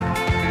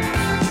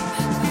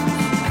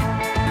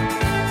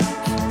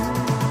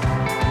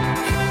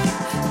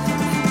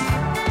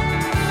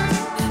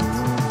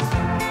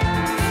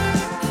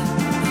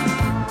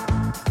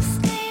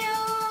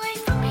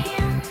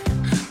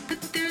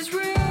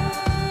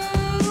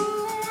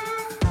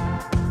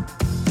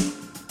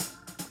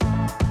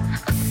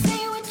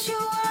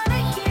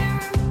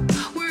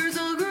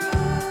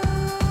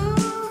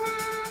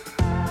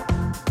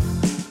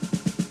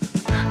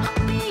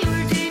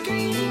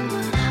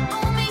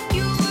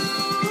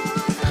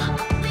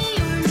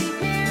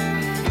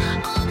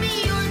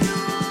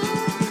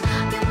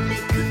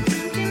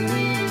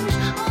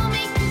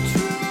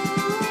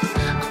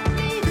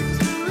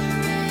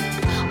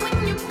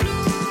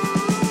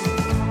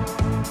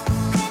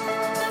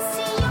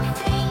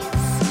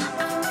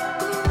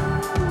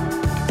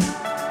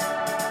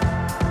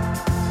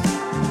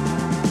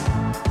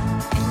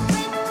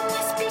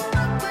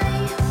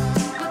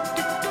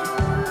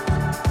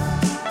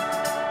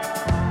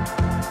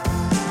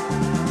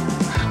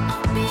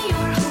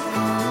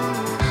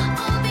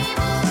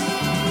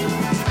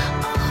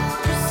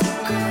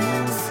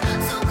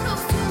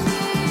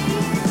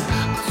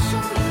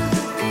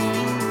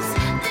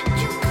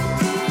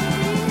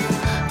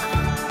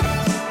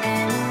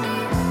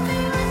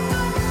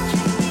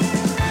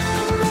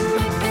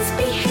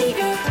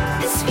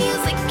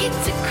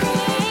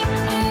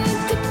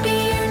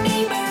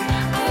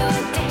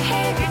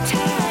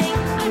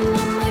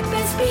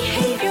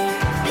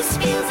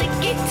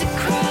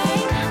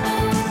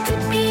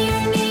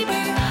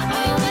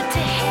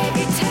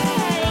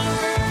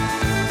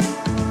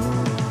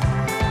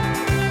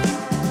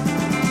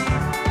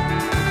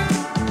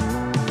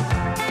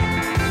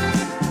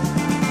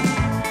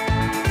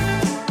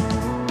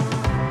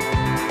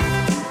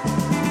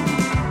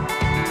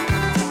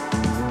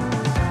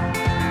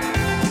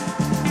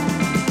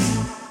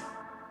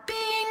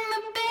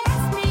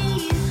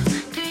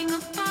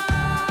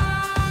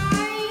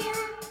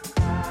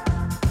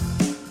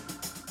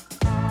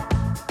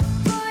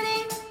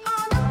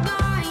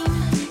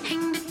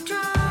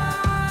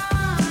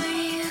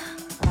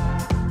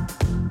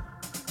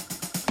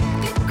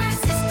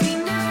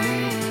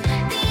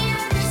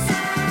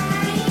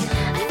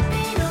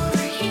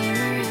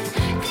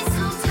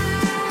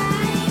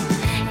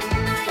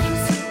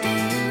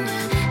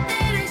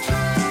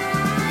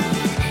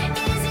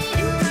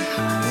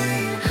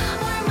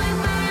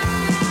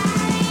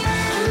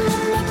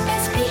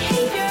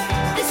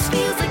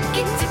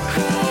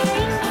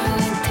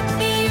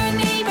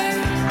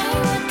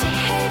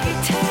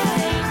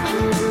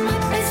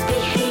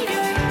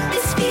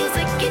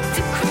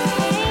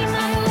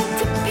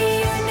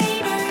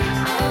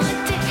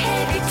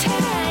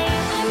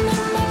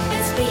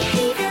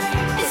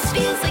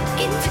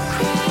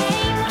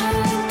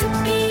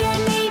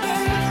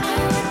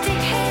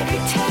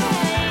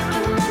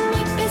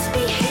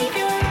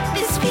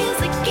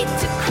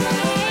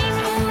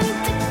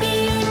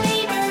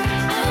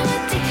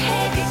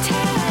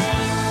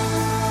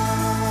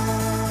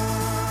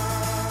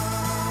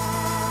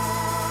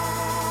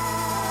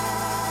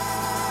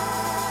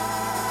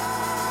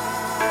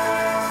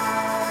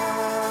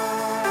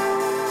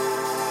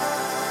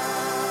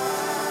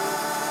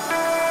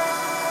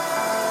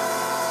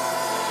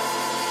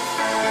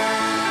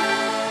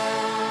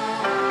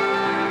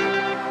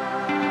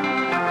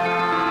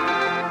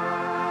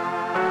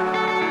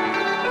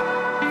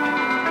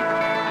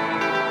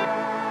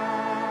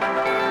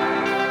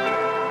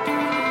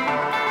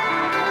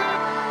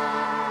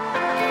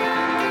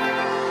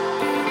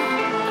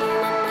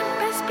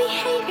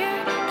behavior.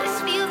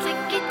 This feels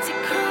like it's a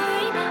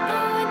crime.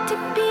 I want to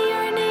be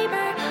your neighbor.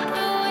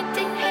 I want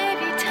to have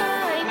your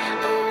time.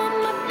 I'm on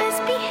my best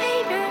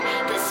behavior.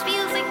 This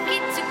feels like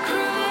it's a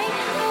crime.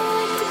 I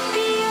want to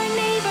be your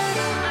neighbor.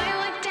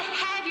 I want to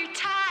have your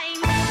time.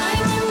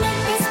 I'm on my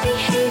best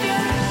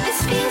behavior.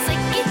 This feels like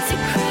it's a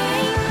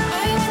crime.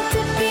 I want to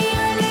be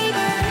your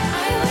neighbor.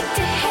 I want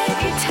to have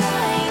your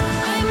time.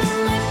 I'm on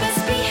my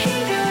best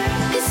behavior.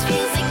 This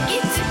feels like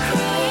it's a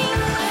crime.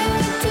 I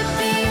want to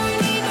be your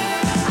neighbor.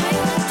 I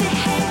want to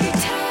have your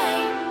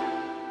time.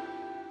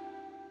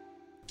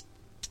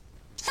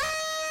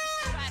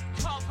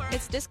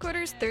 It's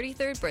Discorder's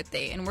 33rd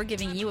birthday, and we're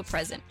giving you a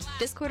present.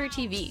 Discorder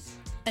TV,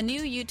 a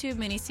new YouTube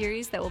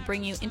miniseries that will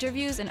bring you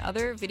interviews and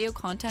other video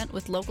content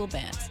with local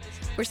bands.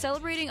 We're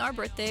celebrating our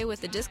birthday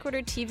with the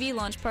Discorder TV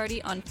launch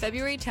party on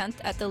February 10th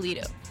at the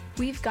Lido.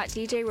 We've got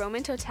DJ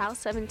Roman Total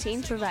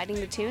 17 providing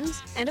the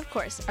tunes, and of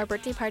course, our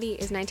birthday party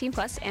is 19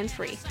 plus and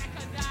free.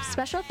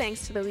 Special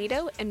thanks to the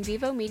Lido and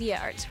Vivo Media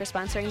Arts for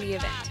sponsoring the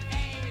event.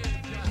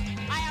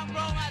 I am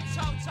Roman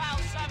Total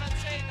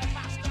 17, the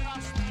master of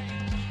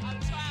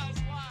trials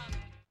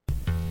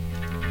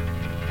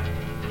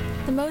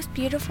 1. The most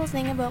beautiful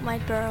thing about my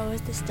burrow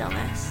is the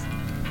stillness.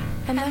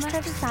 I must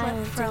have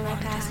silence for my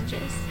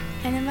passages.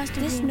 And it must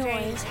have this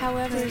noise,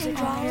 however, is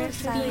all of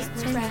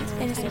silence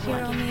and I hear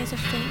only as a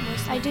faint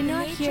whistle. I did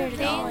not hear it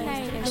at all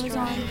as it was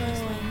on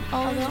burrowing,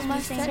 although it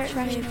must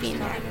certainly have been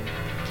there.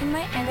 Can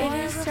my it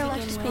is, so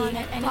to speak,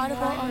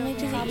 audible only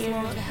to the ear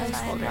of the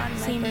householder. It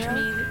seems to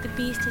me that the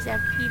beast has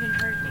ever even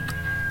heard me.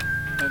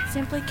 It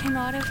simply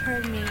cannot have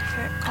heard me,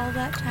 for all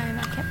that time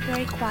I kept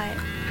very quiet,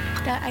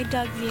 that I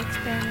dug the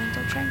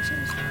experimental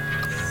trenches.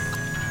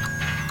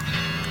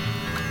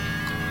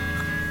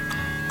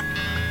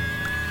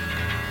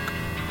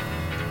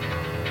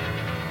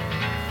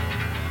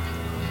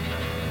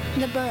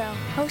 The Burrow,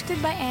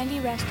 hosted by Andy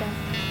Resto.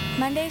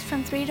 Mondays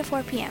from 3 to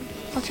 4 p.m.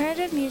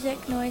 Alternative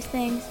music, noise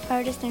things,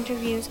 artist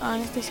interviews,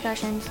 honest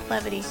discussions,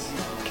 levity.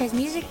 Because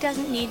music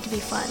doesn't need to be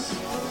fun.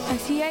 On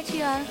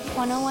CITR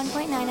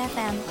 101.9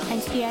 FM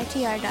and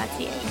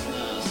CITR.ca.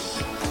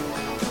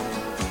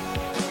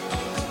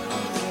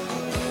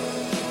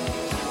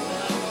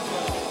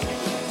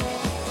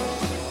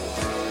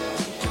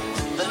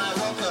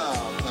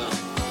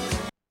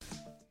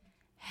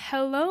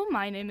 Hello,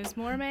 my name is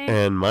Mormei.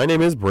 And my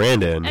name is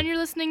Brandon. And you're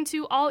listening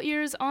to All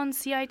Ears on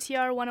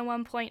CITR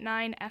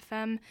 101.9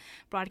 FM,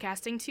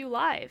 broadcasting to you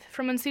live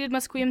from unceded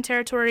Musqueam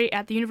territory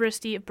at the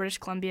University of British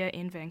Columbia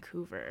in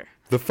Vancouver.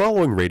 The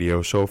following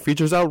radio show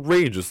features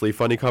outrageously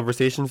funny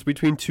conversations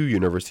between two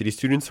university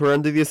students who are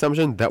under the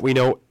assumption that we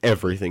know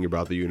everything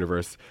about the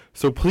universe.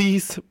 So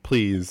please,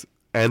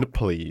 and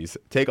please,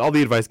 take all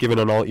the advice given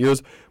on All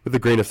Ears with a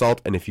grain of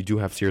salt, and if you do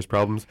have serious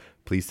problems,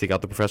 please seek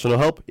out the professional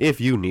help if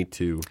you need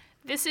to.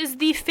 This is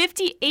the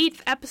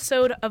 58th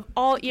episode of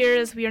All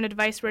Ears. We are an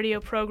advice radio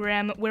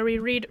program where we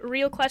read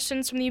real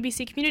questions from the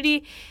UBC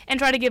community and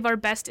try to give our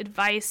best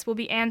advice. We'll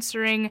be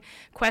answering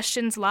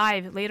questions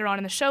live later on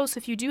in the show, so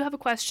if you do have a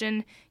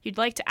question you'd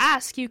like to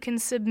ask, you can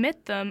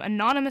submit them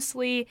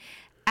anonymously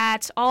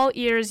at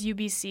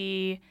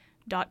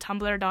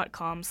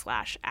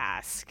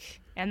allearsubc.tumblr.com/ask.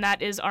 And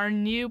that is our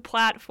new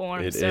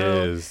platform. It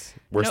is.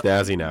 We're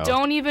snazzy now.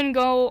 Don't even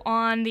go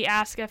on the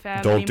Ask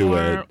FM Don't anymore.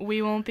 do it.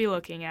 We won't be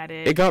looking at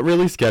it. It got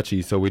really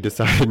sketchy, so we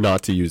decided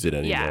not to use it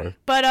anymore. Yeah,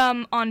 but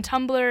on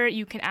Tumblr,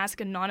 you can ask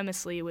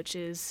anonymously, which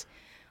is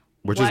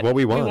what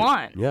we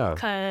want. Yeah.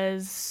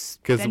 Because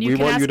we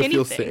want you to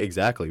anything. feel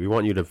exactly. We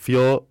want you to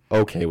feel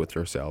okay with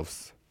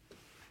yourselves.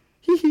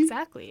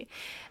 Exactly.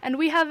 And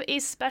we have a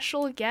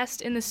special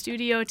guest in the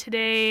studio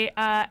today.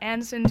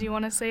 Anson, do you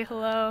want to say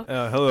hello?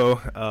 Hello.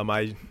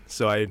 I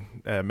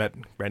met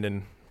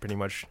Brandon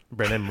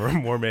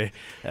Mormei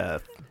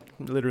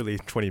literally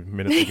 20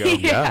 minutes ago.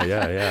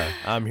 Yeah.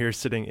 I'm here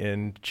sitting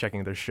in,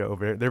 checking their show.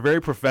 They're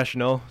very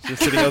professional,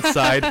 just sitting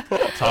outside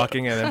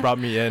talking, and then brought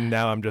me in.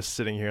 Now I'm just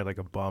sitting here like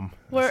a bum.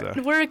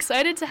 We're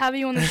excited to have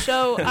you on the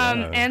show.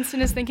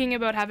 Anson is thinking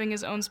about having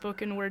his own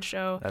spoken word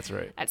show. That's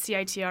right. At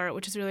CITR,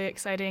 which is really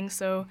exciting.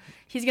 So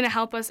he's going to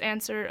help us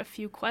answer a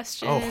few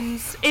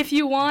questions if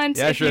you want.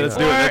 Yeah, sure. Let's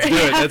do it.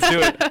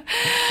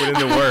 Put in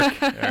the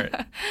work. All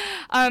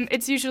right.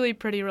 It's usually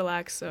pretty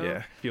relaxed, so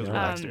yeah, feels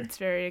relaxed. it's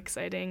very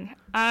exciting.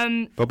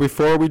 But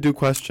before we do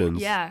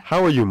questions,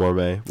 how are you,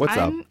 Mormei? What's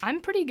up? I'm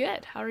pretty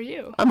good. How are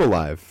you? I'm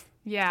alive.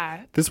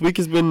 Yeah. This week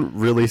has been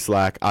really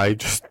slack. I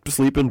just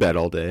sleep in bed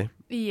all day.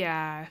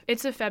 Yeah.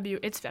 It's February.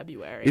 It's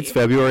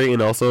February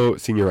and also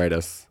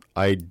senioritis.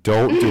 I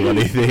don't do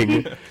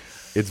anything.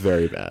 It's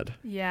very bad.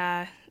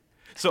 Yeah.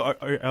 So,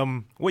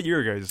 what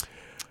year, guys?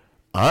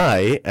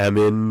 I am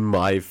in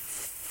my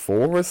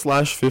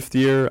 4/5th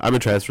year. I'm a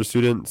transfer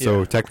student,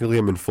 so technically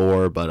I'm in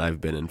 4, but I've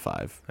been in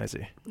 5. I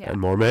see. Yeah. And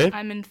Mormei?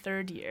 I'm in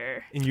 3rd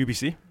year. In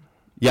UBC?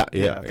 Yeah.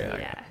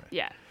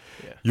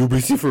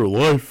 UBC for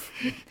life.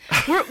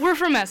 We're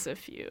from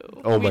SFU.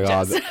 Oh my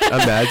God!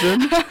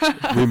 Imagine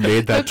we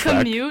made that the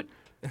trek. commute.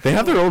 They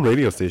have their own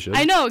radio station.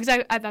 I know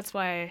exactly. That's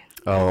why.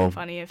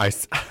 Funny if.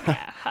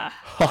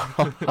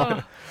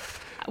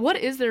 What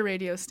is their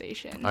radio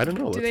station? I don't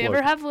know. Do Let's they ever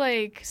look. have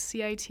like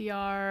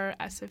CITR,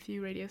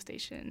 SFU radio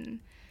station?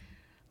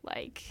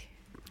 Like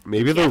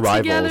Maybe they're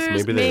rivals.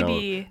 get-togethers? Maybe they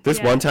Maybe, don't. This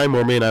yeah. one time,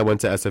 Mormei and I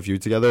went to SFU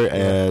together,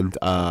 and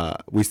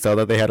we saw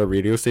that they had a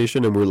radio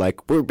station, and we're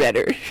like, we're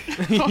better.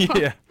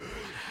 Yeah.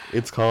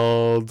 It's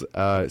called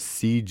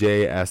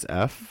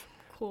CJSF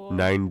cool.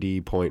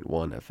 90.1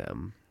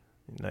 FM.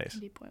 Nice.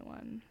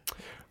 90.1.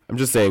 I'm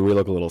just saying we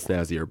look a little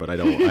snazzier, but I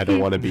don't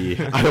want to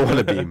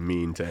be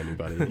mean to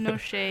anybody. No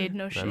shade.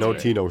 No shade. No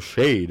tea, no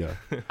shade.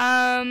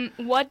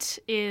 What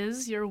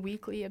is your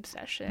weekly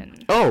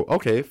obsession? Oh,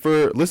 okay.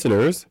 For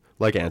listeners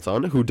like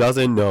Anson, who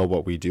doesn't know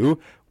what we do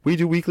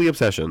weekly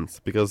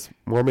obsessions because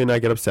Mormei and I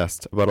get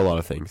obsessed about a lot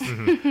of things.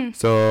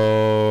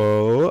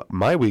 So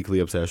my weekly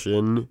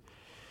obsession.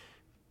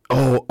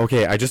 Oh,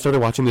 okay. I just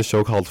started watching this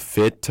show called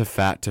Fit to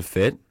Fat to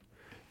Fit,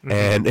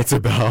 and it's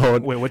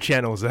about. Wait, what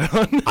channel is that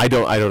on? I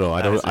don't know.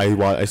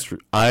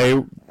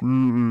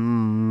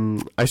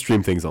 I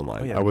stream things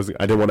online. Oh, yeah.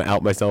 I didn't want to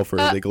out myself or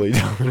illegally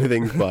do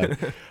anything, but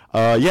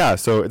yeah.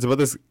 So it's about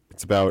this.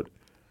 It's about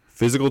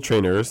physical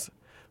trainers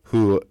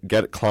who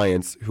get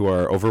clients who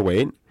are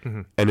overweight,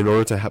 and in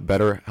order to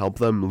better help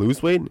them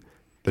lose weight,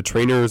 the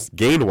trainers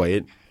gain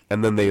weight,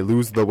 and then they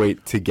lose the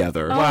weight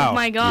together. Oh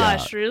my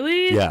gosh, Yeah.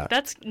 really? Yeah.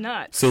 That's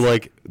nuts. So,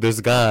 like, there's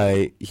a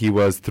guy, he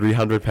was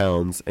 300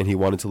 pounds, and he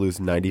wanted to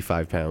lose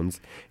 95 pounds,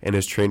 and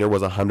his trainer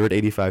was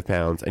 185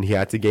 pounds, and he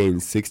had to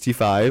gain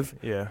 65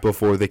 Yeah.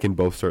 before they can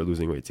both start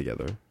losing weight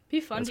together. Be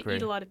fun That's to great.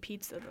 eat a lot of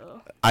pizza,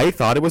 though. I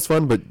thought it was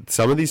fun, but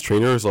some of these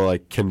trainers are,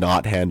 like,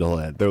 cannot handle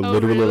it. They're Oh,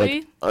 literally really?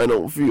 like, I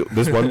don't feel...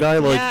 This one guy,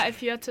 like... Yeah,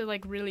 if you had to,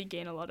 like, really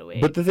gain a lot of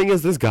weight. But the thing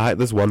is, this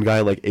one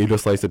guy, like, ate a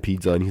slice of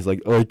pizza, and he's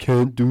like, I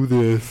can't do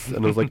this.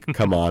 And I was like,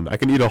 come on, I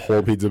can eat a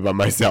whole pizza by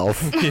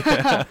myself.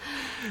 Yeah.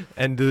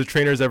 And do the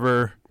trainers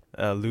ever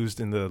lose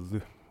in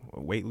the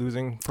weight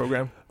losing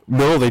program?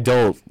 No, they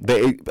don't.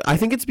 I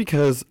think it's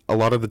because a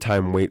lot of the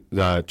time,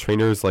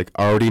 trainers, like,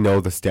 already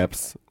know the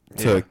steps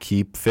to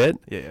keep fit.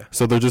 Yeah.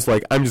 So they're just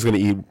like, I'm just going to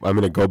eat, I'm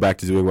going to go back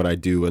to doing what I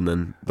do, and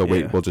then the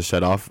weight will just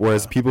shut off.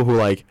 Whereas people who,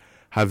 like,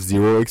 have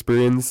zero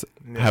experience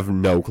have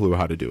no clue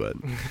how to do it.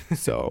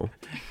 So...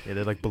 Yeah,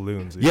 they're like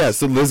balloons. Yeah,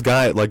 so this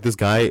guy,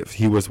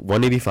 he was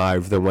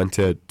 185, then went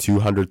to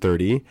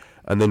 230,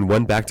 and then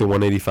went back to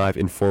 185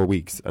 in 4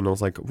 weeks. And I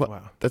was like, what?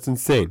 Wow. That's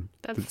insane.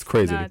 That's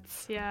crazy.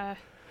 Nuts, yeah.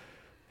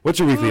 What's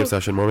your weekly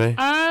obsession, Mormei?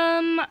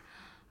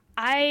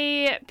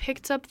 I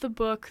picked up the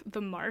book The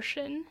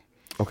Martian.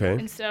 Okay.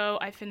 And so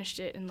I finished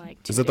it in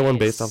like 2 Is it the one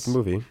days. based off the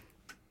movie?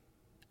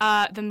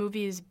 The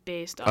movie is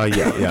based off.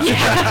 Yeah.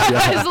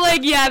 It's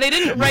like, yeah, they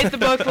didn't write the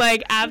book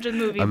like after the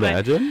movie.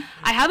 Imagine.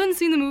 But I haven't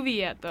seen the movie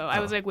yet, though.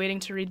 I was like waiting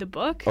to read the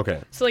book.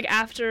 Okay. So like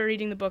after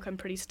reading the book, I'm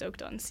pretty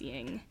stoked on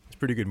seeing. It's a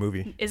pretty good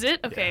movie. Is it?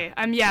 Okay.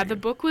 The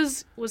book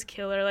was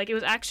killer. Like it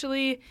was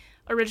actually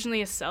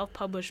originally a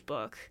self-published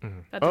book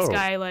that this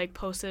guy like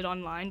posted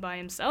online by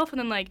himself, and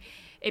then like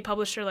a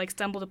publisher like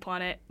stumbled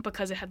upon it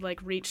because it had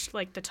like reached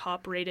like the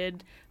top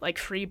rated like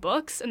free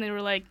books, and they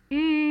were like,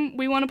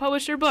 we want to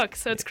publish your book.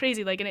 So it's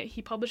crazy. Like, and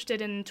he published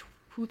it in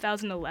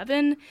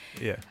 2011.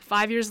 Yeah.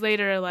 5 years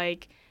later,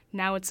 like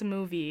now it's a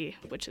movie,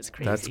 which is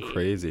crazy. That's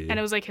crazy. And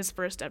it was like his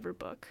first ever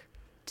book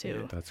too.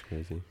 Yeah, that's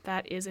crazy.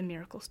 That is a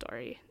miracle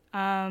story.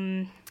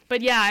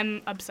 But yeah,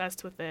 I'm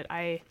obsessed with it.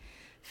 I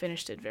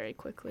finished it very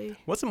quickly.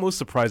 What's the most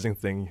surprising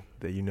thing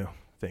that you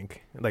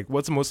think? Like,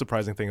 what's the most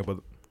surprising thing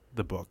about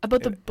the book?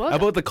 About the book?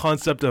 About the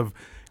concept of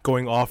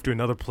going off to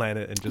another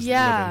planet and just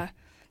living.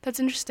 That's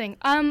interesting.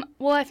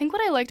 Well, I think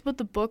what I liked about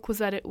the book was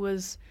that it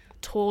was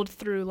told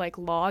through like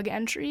log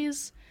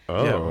entries.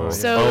 Oh. Yeah.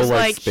 So it was like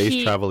like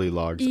space travel-y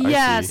logs.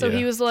 Yeah, I see. so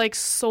he was like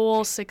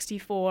Sol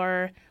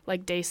 64,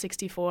 like day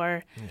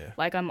 64. Yeah.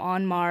 Like I'm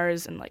on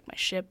Mars and like my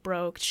ship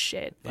broke.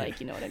 Shit, like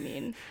you know what I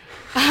mean.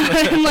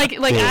 And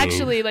like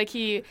actually like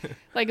he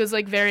like it was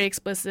like very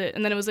explicit,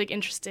 and then it was like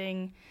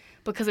interesting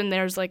because then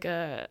there's like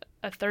a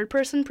third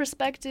person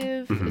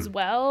perspective as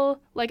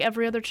well, like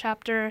every other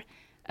chapter,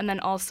 and then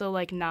also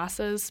like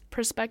NASA's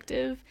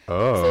perspective.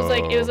 Oh. So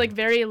it was like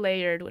very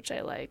layered, which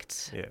I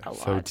liked a lot.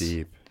 So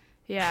deep.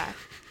 Yeah.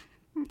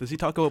 Does he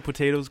talk about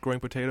growing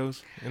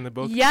potatoes in the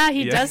book? Yeah,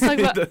 he does talk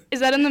about.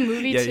 Is that in the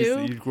movie too?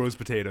 Yeah, he grows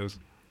potatoes.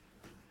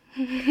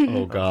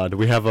 Oh God,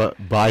 we have a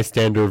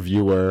bystander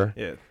viewer.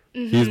 Yeah.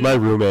 He's my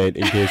roommate,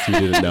 in case you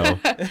didn't know.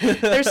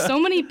 There's so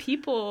many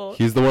people.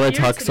 He's the one I here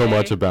talk so today.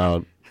 much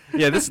about.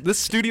 Yeah, this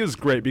studio is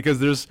great because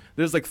there's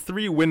like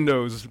 3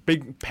 windows,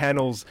 big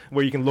panels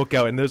where you can look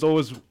out, and there's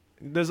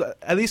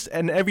at least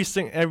in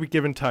every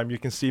given time you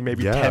can see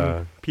maybe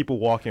 10 people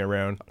walking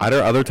around. At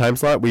our other time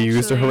slot, we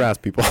used to Actually- harass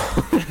people.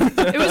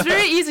 It was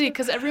very easy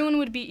because everyone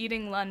would be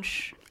eating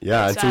lunch.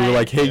 Yeah, and so we were outside.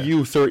 like, hey,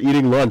 you, sir,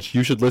 eating lunch.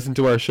 You should listen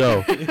to our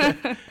show.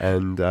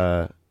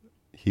 And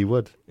he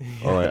would.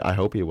 Or I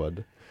hope he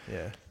would.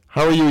 Yeah.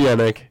 How are you,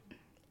 Yannick?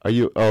 Are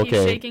you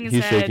okay? shaking his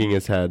He's head. shaking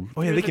his head.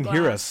 Oh yeah, Through they the can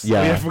hear glass. us.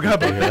 Yeah. Oh, yeah, I forgot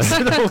about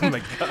that. Oh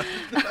my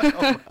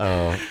god.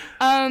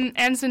 Oh.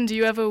 Anson, do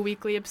you have a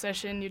weekly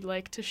obsession you'd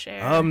like to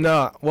share?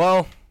 No.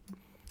 Well,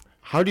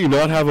 How do you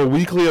not have a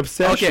weekly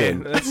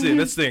obsession? Okay, let's see.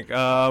 Let's think.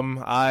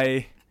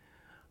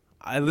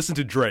 I listen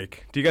to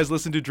Drake. Do you guys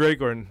listen to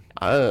Drake or?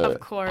 Of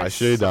course. I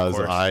sure does.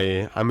 course.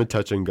 I'm a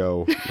touch and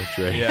go with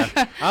Drake. Yeah,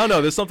 I don't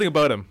know. There's something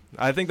about him.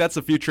 I think that's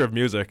the future of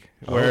music,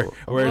 where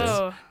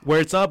Whoa.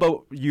 it's not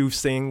about you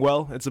singing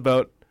well. It's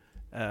about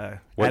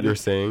What you're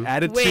saying?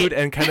 attitude, Wait.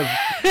 and kind of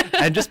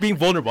and just being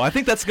vulnerable. I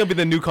think that's gonna be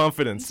the new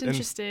confidence It's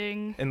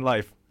interesting. in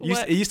life.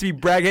 What? It used to be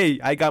brag. Hey,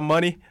 I got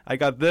money. I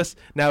got this.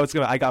 Now it's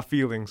gonna. I got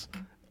feelings.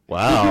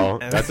 Wow,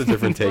 that's a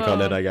different take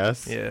on it, I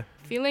guess. Yeah,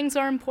 Feelings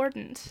are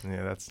important.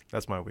 yeah.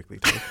 That's my weekly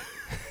take.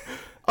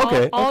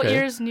 Okay. All okay.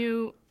 ears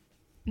new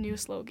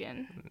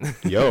slogan.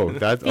 Yo,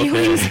 that's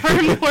Feelings okay.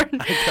 are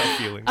important. I got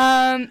feelings.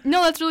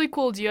 No, that's really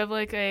cool. Do you have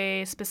like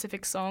a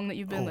specific song that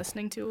you've been Oh.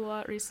 listening to a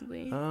lot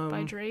recently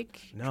by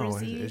Drake? No,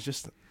 Drizzy? it's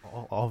just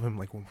all of them.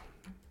 Like,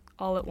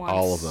 all at once.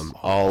 All of them.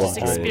 All Just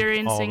of Drake.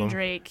 experiencing them.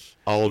 Drake.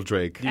 All of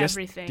Drake.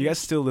 Everything. Do you guys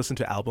still listen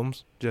to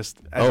albums just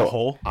as a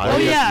whole? Oh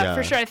yeah,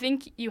 for sure. I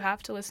think you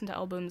have to listen to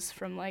albums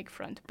from like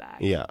front to back.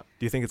 Yeah.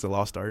 Do you think it's a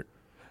lost art?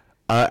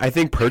 I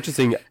think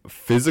purchasing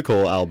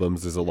physical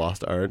albums is a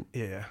lost art.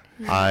 Yeah.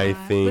 I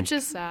Yeah, think, which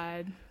is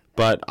sad.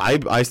 but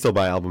I still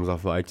buy albums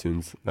off of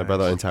iTunes. I buy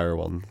the Nice. entire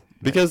one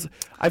because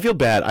I feel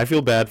bad. I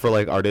feel bad for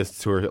like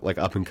artists who are like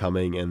up and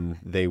coming and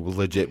they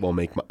legit won't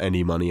make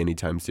any money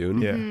anytime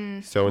soon.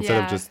 Yeah. So instead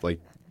Yeah. of just like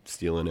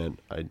stealing it,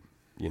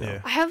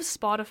 Yeah. I have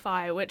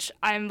Spotify, which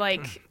I'm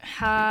like,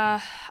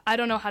 I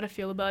don't know how to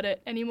feel about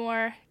it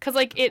anymore. Cause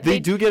like they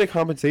do get a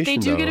compensation. They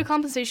do get though. a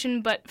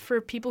compensation, but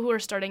for people who are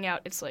starting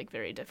out, it's like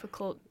very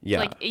difficult. Yeah.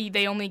 Like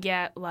they only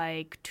get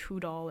like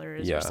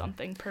 $2 Yeah. or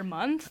something per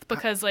month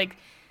because like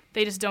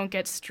they just don't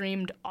get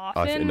streamed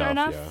often enough,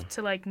 enough yeah.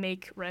 to like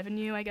make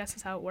revenue. I guess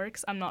is how it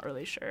works. I'm not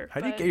really sure. How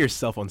do you but- get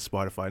yourself on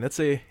Spotify? Let's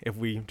say if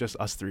we just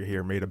us three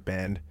here made a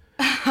band.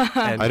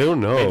 And I don't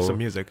know. made some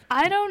music.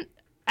 I don't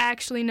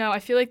actually know. I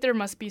feel like there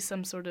must be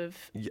some sort of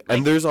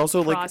And there's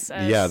also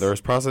process.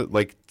 there's process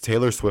like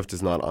Taylor Swift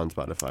is not on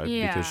Spotify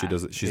because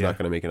Yeah. she's Yeah. not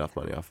going to make enough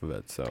money off of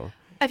it. So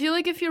I feel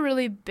like if you're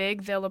really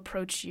big, they'll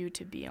approach you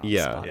to be on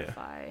Yeah.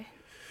 Spotify.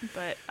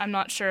 But I'm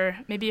not sure.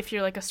 Maybe if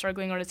you're like a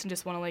struggling artist and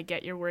just want to like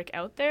get your work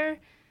out there,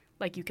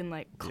 like you can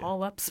like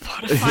call up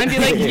Spotify and be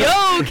like,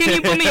 "Yo, can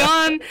you put me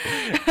on?"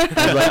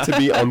 I'd like to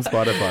be on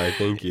Spotify.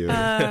 Thank you.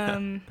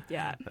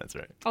 Yeah, That's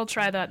right. I'll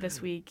try that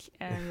this week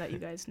and let you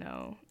guys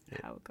know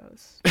how it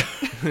goes.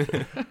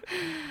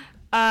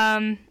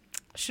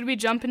 Should we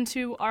jump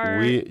into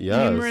our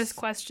Yes. numerous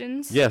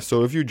questions? Yeah,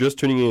 so if you're just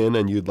tuning in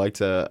and you'd like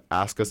to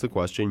ask us a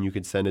question, you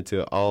can send it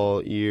to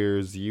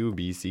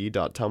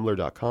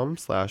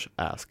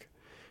allearsubc.tumblr.com/ask.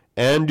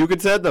 And you can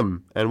send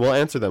them, and we'll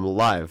answer them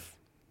live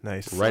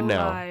Nice. right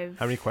now. Live.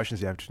 How many questions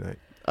do you have tonight?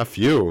 A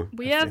few.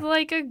 We have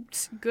like a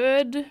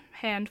good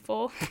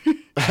handful.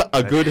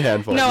 A good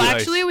handful. No, Nice.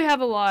 actually, we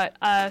have a lot.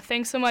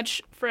 Thanks so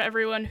much for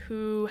everyone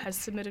who has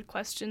submitted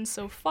questions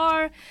so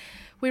far.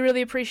 We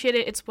really appreciate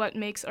it. It's what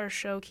makes our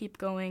show keep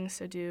going,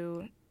 so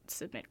do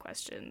submit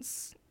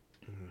questions.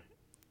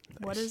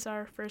 What is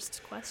our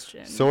first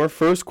question? So our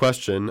first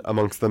question,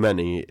 amongst the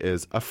many,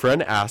 is a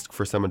friend asked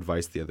for some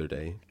advice the other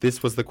day.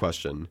 This was the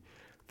question.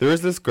 There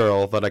is this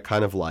girl that I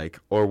kind of like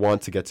or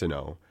want to get to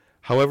know.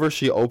 However,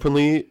 she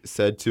openly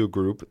said to a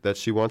group that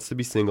she wants to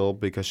be single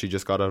because she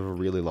just got out of a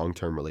really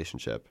long-term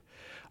relationship.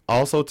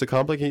 Also, to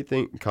complicate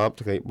things,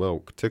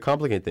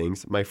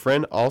 my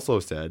friend also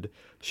said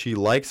she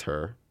likes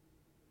her,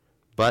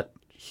 but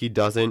he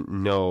doesn't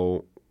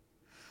know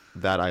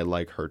that I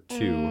like her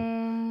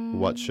too.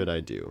 What should I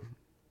do?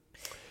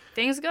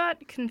 Things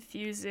got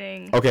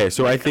confusing. Okay,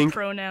 so with I the think.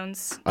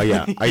 pronouns. Oh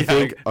yeah, I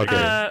think.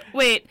 Okay,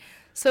 Wait.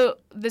 So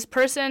this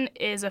person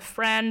is a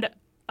friend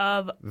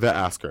of the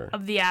asker.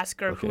 the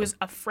asker, who Okay. is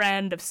a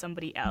friend of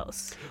somebody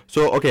else.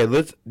 So okay,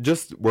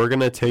 we're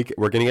gonna get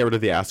rid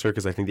of the asker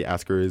because I think the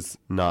asker is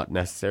not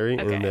necessary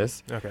Okay. in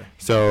this. Okay.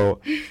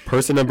 So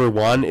person number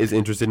 1 is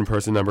interested in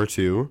person number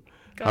 2.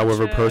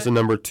 However, Gotcha. person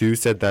number 2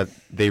 said that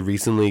they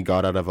recently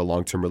got out of a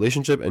long-term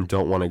relationship and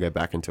don't want to get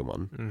back into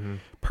one.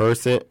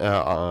 Person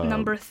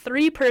Number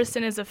 3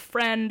 person is a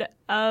friend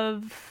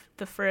of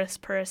the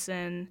first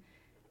person,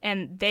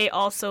 and they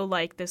also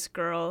like this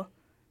girl,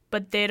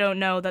 but they don't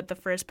know that the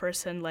first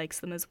person likes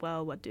them as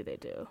well. What do they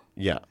do?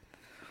 Yeah,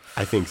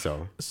 I think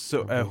so.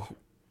 So,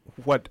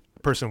 what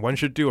person 1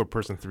 should do or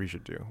person 3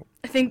 should do?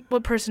 I think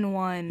what person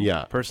 1.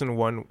 Yeah, Person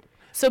 1.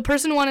 So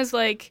person 1 is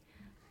like,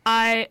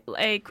 I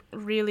like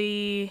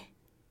really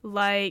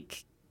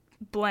like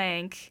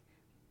blank.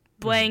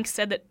 Blank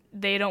said that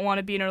they don't want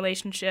to be in a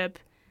relationship,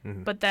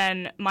 but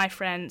then my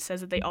friend says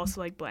that they also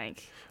like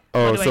blank.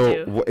 Oh, What do I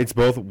so do? it's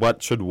both.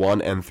 What should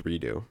 1 and 3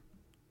 do?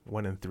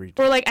 1 and 3.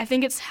 Or like I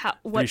think it's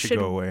what 3 should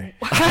go away.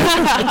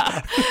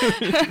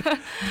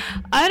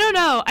 I don't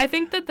know. I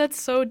think that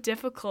that's so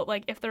difficult.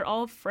 Like if they're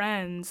all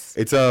friends.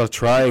 It's a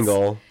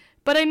triangle.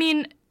 But I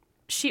mean,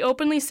 she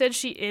openly said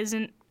she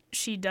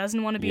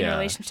doesn't want to be in a Yeah.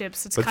 relationship.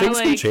 So it's But kind of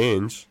things can like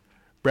change.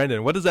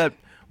 Brandon, what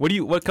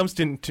What comes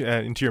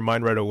into your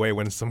mind right away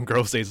when some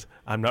girl says,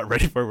 "I'm not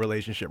ready for a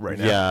relationship right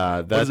now"? Yeah,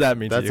 what does that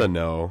mean? That's to you? a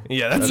no.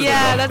 Yeah,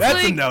 that's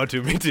like, a no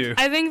to me too.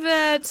 I think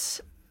that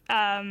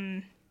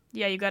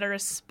you gotta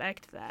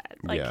respect that.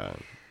 Like, yeah,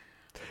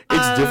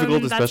 it's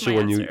difficult, that's especially my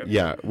when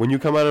answer. when you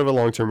come out of a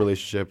long-term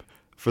relationship.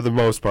 For the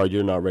most part,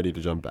 you're not ready to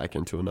jump back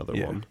into another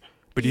one.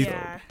 But do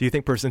you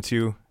think person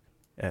 2,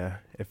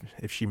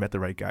 if she met the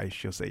right guy,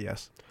 she'll say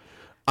yes?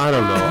 I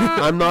don't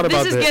know. I'm not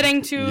about this is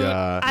getting to.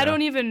 Yeah. I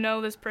don't even know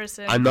this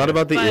person. I'm not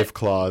about the if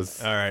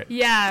clause. All right.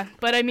 Yeah,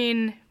 but I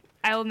mean,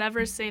 I'll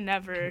never say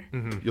never.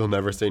 Mm-hmm. You'll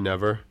never say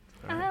never.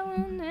 I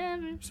will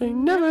never Say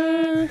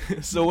never.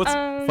 So what's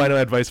final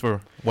advice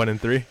for 1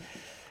 and 3?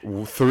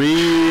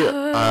 3.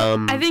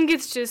 I think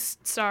it's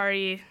just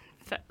sorry.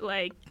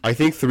 I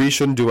think 3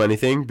 shouldn't do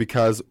anything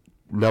because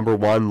number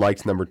 1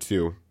 likes number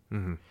 2,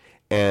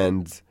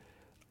 and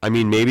I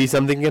mean maybe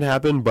something can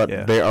happen,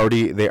 but they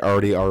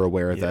already are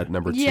aware that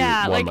number 2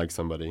 likes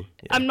somebody.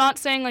 Yeah. I'm not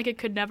saying like it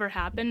could never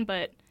happen,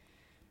 but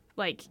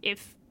like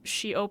if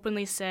she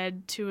openly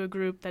said to a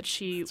group that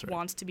she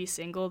wants to be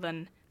single,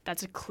 then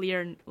that's a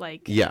clear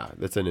like. Yeah,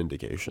 that's an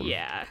indication.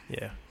 Yeah.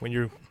 Yeah. When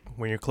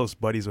you're close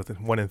buddies with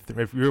 1 and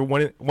 3, if you're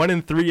 1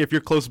 and 3, if you're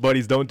close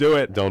buddies, don't do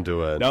it. Don't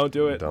do it. Don't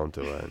do it. Don't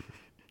do it.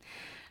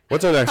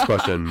 What's our next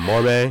question,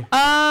 Mormei?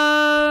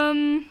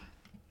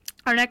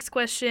 Our next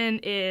question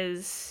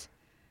is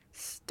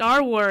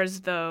Star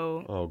Wars,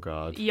 though. Oh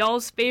God.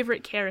 Y'all's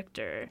favorite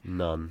character?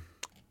 None.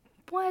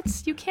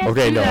 What? You can't.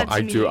 Okay, do no, that to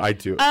I me. do. I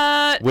do.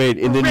 Wait,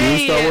 in the new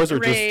Star Wars or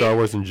just Star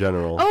Wars in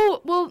general?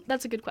 Oh, well,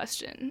 that's a good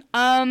question.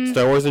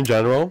 Star Wars in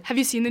general? Have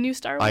you seen the new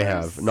Star Wars? I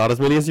have. Not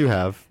as many as you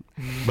have.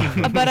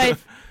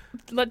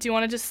 But do you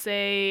want to just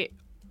say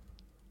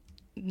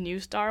new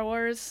Star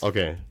Wars?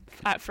 Okay.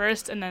 At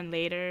first and then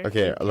later.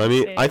 Okay,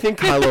 I think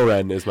Kylo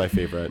Ren is my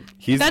favorite.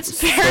 That's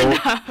fair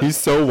enough. He's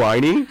so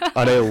whiny,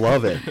 and I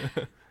love it.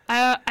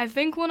 I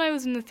think when I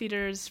was in the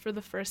theaters for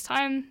the first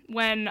time,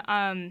 when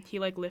he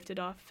like lifted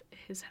off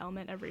his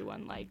helmet,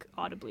 everyone like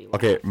audibly laughed.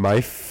 Okay,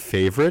 my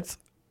favorite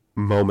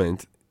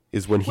moment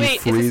is when he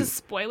Wait, is this a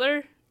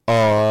spoiler?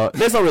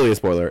 That's not really a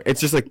spoiler.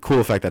 It's just a cool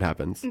effect that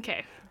happens.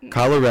 Okay.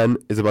 Kylo Ren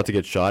is about to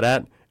get shot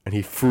at, and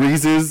he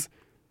freezes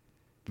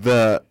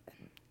the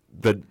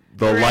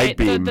light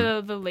beam,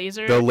 the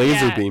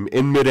laser, beam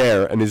in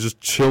midair, and is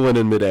just chilling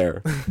in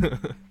midair.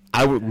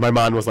 My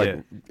mind was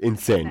like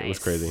insane. Nice. It was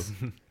crazy.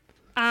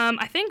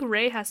 I think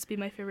Rey has to be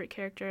my favorite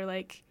character.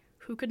 Like,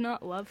 who could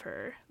not love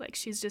her? Like,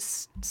 she's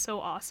just so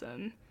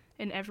awesome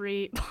in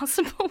every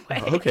possible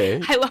way.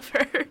 Okay. I love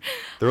her.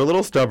 They're a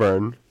little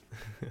stubborn.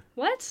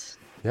 What?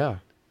 Yeah.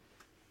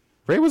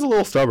 Rey was a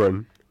little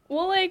stubborn.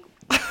 Well, like,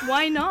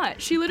 why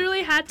not? She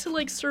literally had to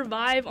like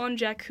survive on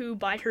Jakku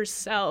by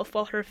herself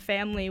while her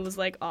family was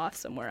like off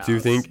somewhere else. Do you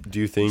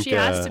think she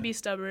has to be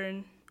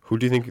stubborn? Who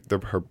do you think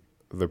her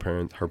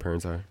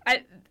parents are?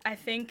 I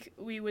think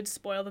we would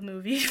spoil the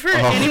movie for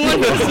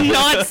anyone who's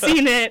not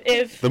seen it.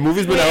 If the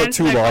movie's been out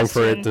too long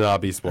for it to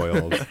not be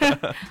spoiled.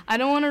 I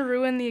don't want to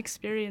ruin the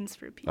experience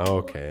for people.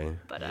 Okay.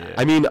 But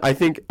I mean, I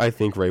think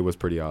Rey was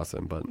pretty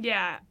awesing, but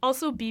yeah.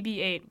 Also,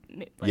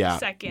 BB-8,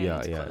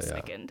 second, close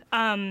second.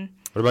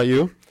 What about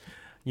you?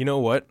 You know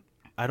what?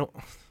 I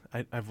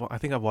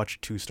think I've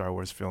watched 2 Star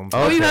Wars films.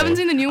 Oh, you haven't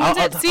seen the new ones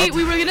yet? See,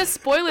 we were gonna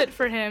spoil it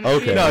for him.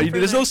 Okay. No,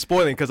 there's no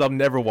spoiling because I'll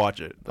never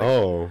watch it.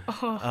 Like,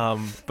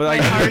 but my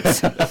heart.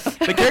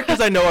 The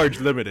characters I know are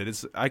limited.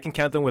 I can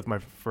count them with my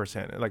first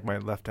hand, like my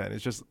left hand.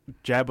 It's just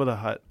Jabba the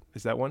Hutt.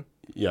 Is that one?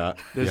 Yeah.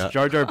 There's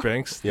Jar Jar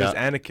Binks. Yeah.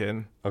 There's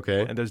Anakin.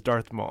 Okay. And there's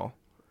Darth Maul.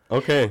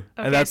 Okay.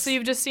 Okay, so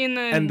you've just seen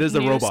the and there's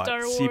the new robot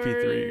Star Wars.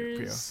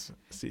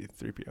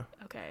 C-3PO.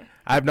 Okay.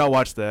 I have not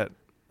watched that.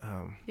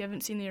 You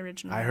haven't seen the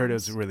original. I heard it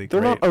ones. was really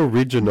They're great. not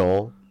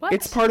original. What?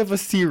 It's part of a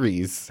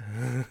series.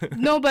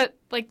 No, but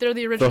like they're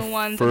the original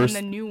ones first-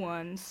 and then the new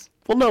ones.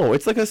 Well, no,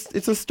 it's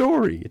a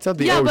story. It's not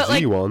the OG but,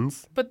 like,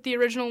 ones. But the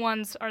original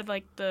ones are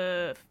like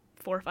the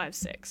 4, 5,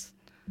 6.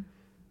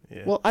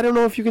 Yeah. Well, I don't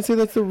know if you can say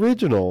that's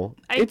original.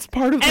 It's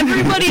part of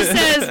Everybody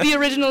says the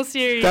original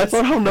series. That's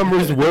not how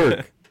numbers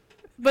work.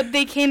 But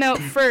they came out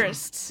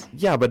first.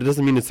 Yeah, but it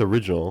doesn't mean it's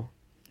original.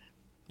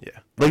 Yeah.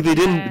 Like they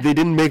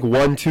didn't make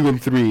 1, 2,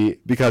 and 3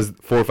 because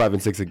 4, 5,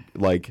 and 6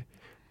 like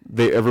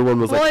everyone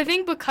was Well, like. I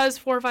think because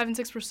 4, 5, and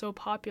 6 were so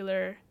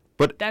popular,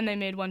 But then they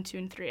made 1, 2,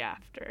 and 3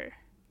 after.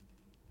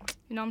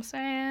 You know what I'm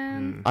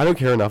saying? I don't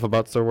care enough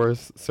about Star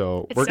Wars,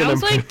 so It we're gonna.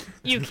 sounds like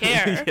you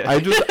care.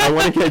 I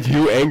want to get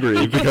you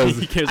angry because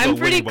He cares I'm about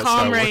pretty winning about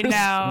Star calm right Wars.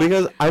 now.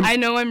 because I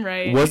know I'm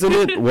right.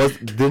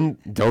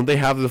 don't they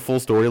have the full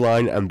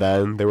storyline and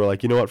then they were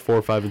like, you know what,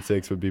 4, 5, and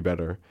 6 would be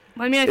better.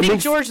 I mean, I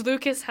think George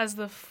Lucas has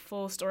the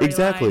full storyline.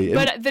 Exactly.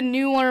 But the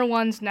newer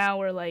ones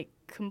now are like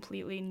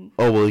completely.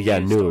 Oh well, yeah,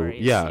 new new,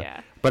 stories.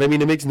 yeah. But I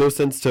mean, it makes no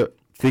sense to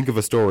think of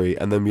a story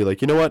and then be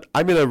like, you know what,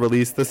 I'm gonna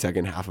release the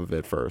second half of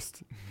it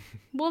first.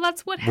 Well,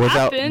 that's what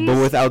happens.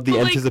 Without the But,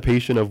 like,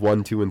 anticipation of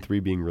 1, 2, and 3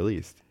 being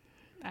released.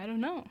 I don't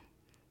know.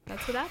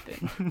 That's what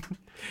happened.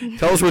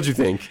 Tell us what you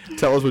think.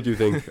 Tell us what you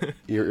think.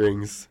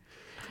 Earrings.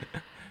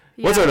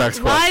 What's our next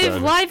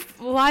question?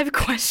 Live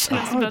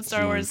questions about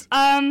Star Wars.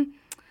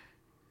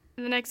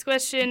 The next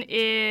question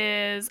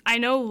is, I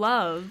know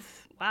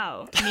love,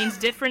 wow, means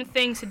different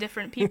things to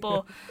different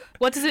people.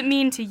 What does it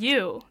mean to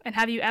you? And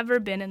have you ever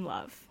been in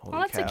love? Holy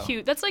That's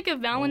cow. that's like a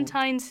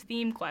Valentine's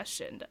theme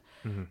question.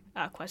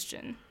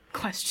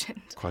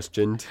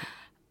 Questioned.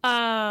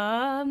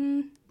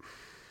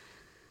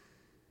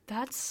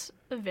 That's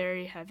a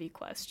very heavy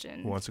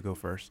question. Who wants to go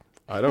first?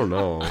 I don't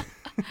know.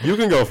 You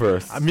can go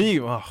first. Me?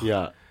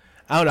 Yeah.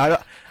 I don't know.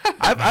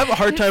 I have a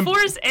hard time.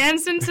 Force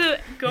Anson to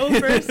go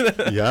first.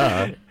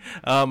 Yeah.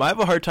 I have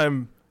a hard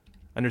time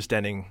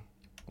understanding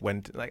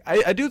when.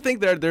 I do think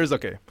there's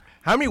okay.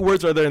 How many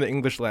words are there in the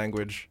English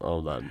language?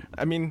 Oh, that.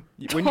 I mean,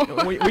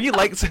 when you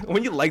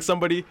like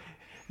somebody,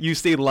 you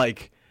say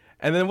like,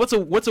 and then what's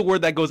a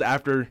word that goes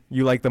after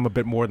you like them a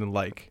bit more than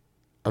like?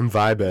 I'm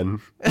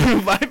vibing.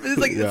 It's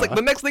like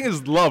the next thing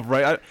is love,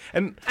 right?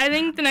 I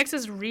think the next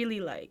is really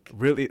like.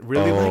 Really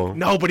Oh. like.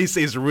 Nobody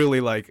says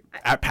really like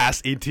at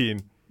past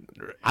 18.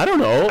 I don't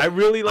know. I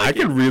really like. I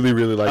can really,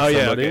 really like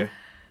somebody. Okay.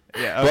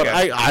 Yeah,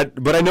 okay.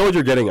 But I know what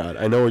you're getting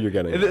at. I know what you're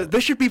getting at.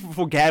 There should be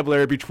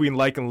vocabulary between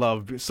like and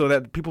love, so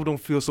that people don't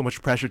feel so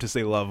much pressure to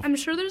say love. I'm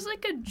sure there's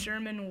like a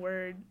German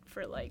word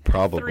for like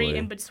Probably. 3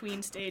 in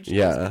between stages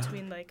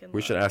between like and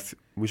We love.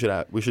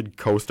 we should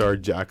co-star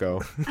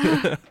Jacko.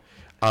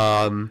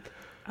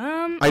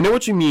 I know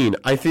what you mean.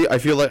 I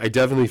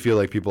definitely feel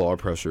like people are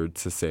pressured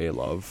to say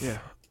love. Yeah.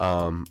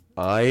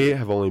 I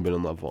have only been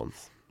in love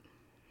once.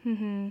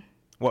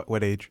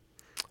 What age?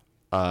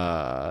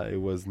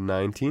 It was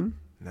 19.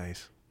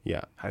 Nice.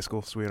 Yeah. High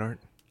school sweetheart.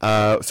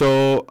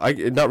 So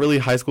not really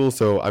high school.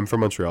 So I'm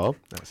from Montreal.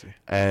 I see.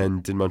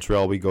 And in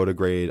Montreal, we go to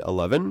grade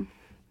 11.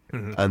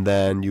 And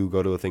then you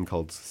go to a thing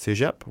called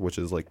cégep, which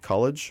is like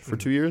college for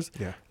 2 years.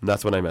 Yeah. And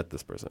that's when I met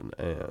this person.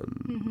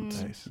 And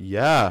Nice.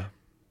 yeah,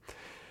 it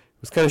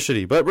was kind of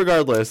shitty. But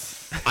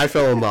regardless, I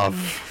fell in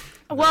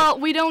love. Well,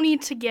 we don't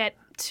need to get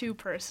too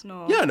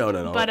personal. Yeah, no.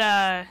 But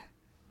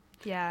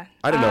yeah.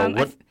 I don't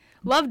know.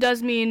 Love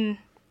does mean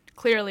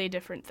clearly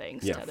different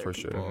things to other for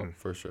people. sure.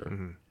 For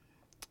sure.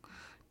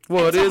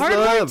 What It's is a hard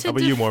love? word to How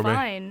about you,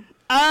 Mormei?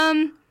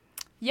 define.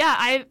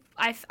 Yeah,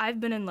 I've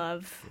been in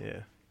love.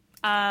 Yeah.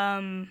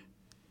 And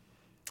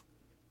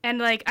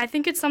like I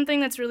think it's something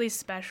that's really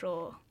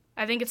special.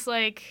 I think it's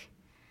like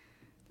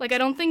I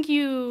don't think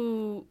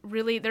you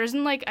really there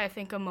isn't like I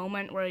think a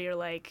moment where you're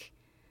like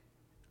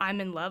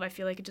I'm in love. I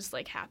feel like it just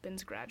like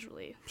happens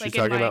gradually. She's like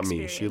in talking my about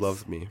me. experience. She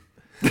loves me.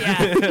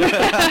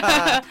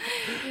 Yeah.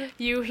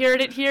 You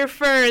heard it here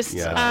first.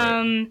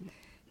 Yeah.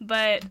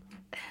 But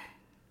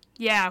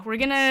yeah, we're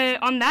gonna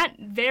on that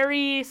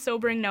very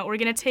sobering note, we're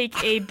gonna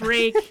take a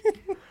break.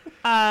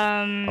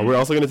 We're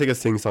also going to take a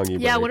sing-songy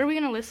break. Yeah, what are we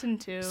gonna listen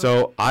to?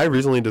 So I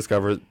recently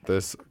discovered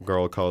this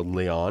girl called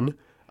Leon.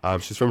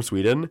 She's from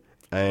Sweden,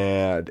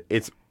 and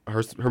it's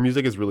her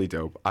music is really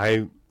dope.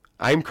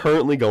 I'm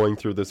currently going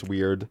through this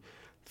weird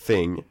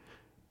thing,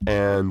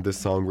 and this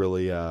song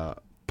really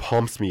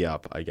pumps me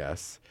up, I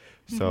guess.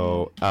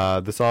 So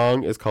the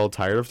song is called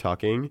 "Tired of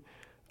Talking,"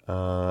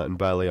 and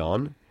by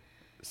Leon.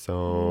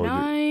 So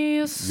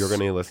nice. you're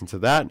going to listen to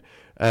that.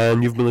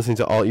 And you've been listening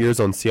to All Ears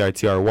on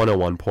CITR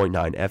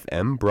 101.9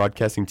 FM,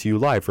 broadcasting to you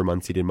live from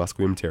unceded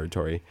Musqueam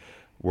territory.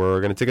 We're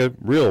going to take a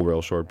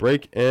real short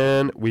break,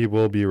 and we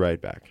will be right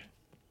back.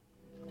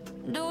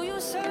 Do you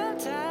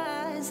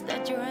sometimes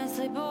let your hands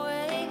slip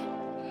away?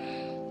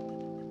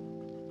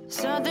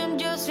 Something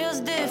just feels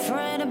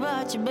different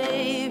about you,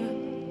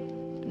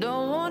 babe.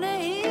 Don't wanna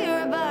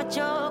hear about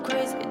your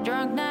crazy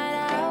drunk night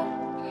out.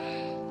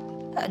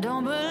 I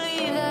don't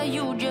believe that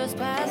you just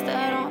passed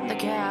out on the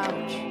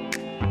couch.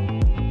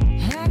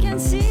 I can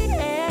see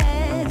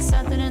it,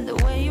 something in the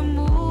way you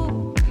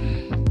move.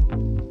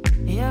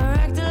 You're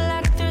acting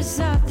like there's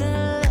something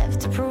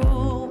left to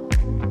prove.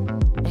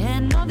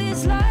 And all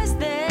these lies,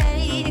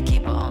 they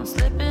keep on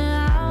slipping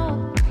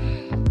out.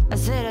 I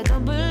said I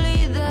don't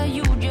believe that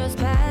you just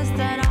passed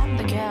that on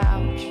the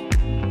couch.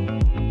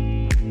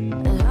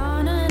 And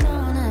on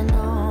and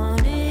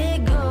on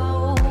it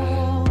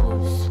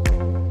goes.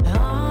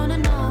 On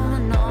and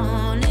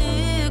on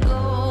it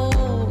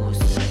goes.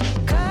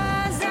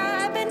 'Cause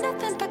I've been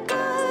nothing but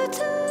good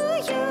to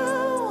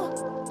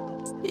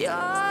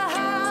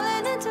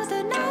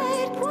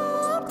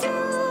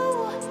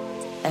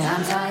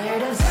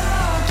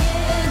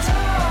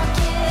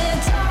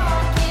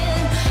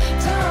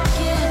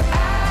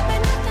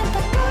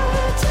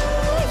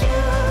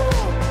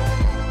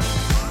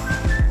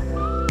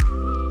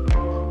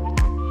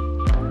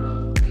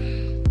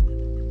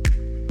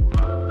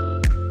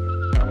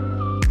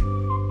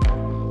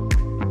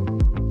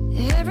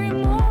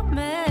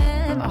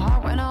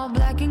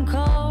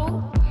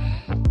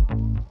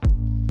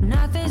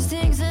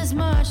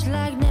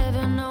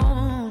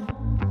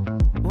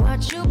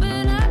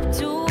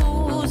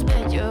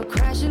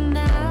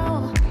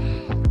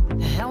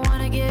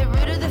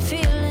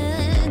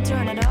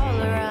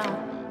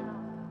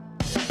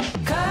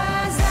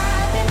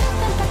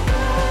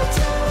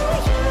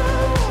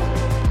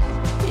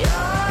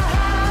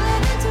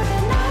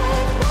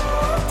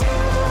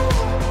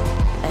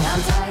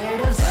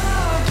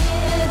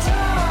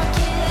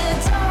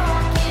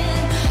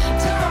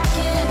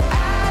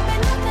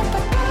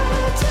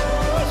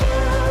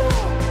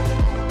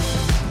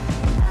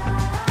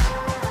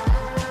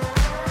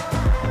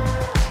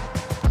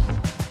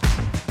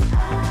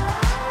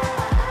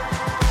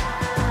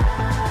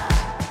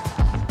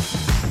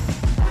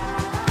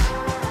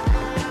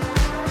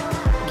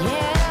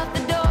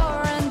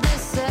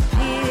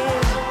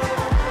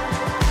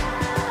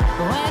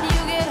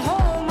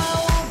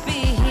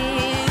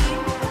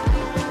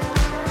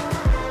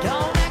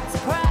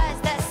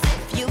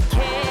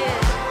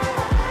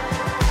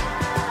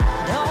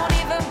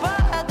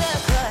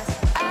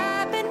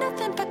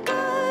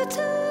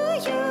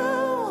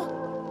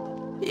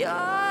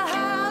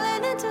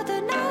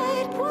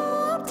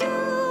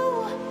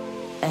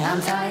I'm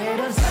tired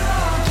of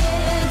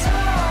talking,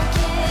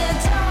 talking,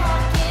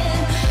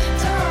 talking,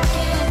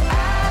 talking.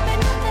 I've been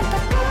nothing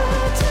but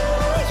good to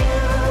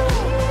you.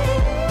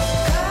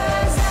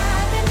 'Cause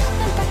I've been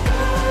nothing but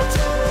good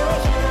to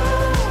you.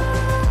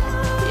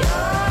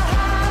 You're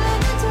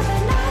howling into the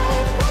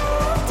night,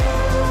 won't do.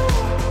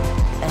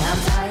 And I'm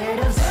tired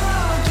of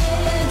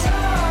talking,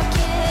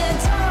 talking,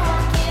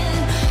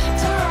 talking,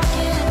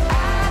 talking.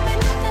 I've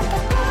been nothing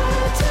but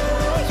good to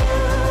you.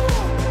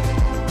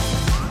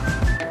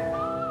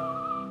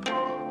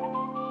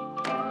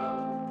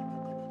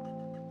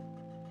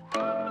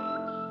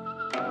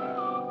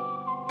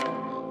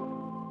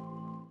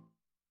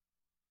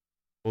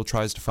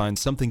 Tries to find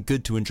something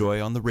good to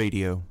enjoy on the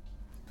radio.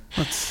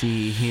 Let's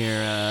see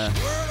here.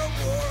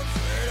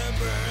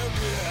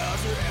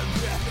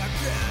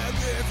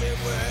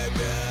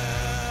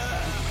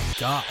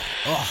 God.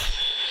 Oh.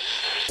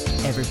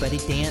 Everybody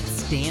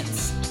dance,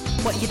 dance.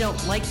 What, you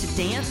don't like to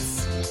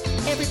dance?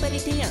 Everybody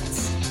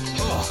dance.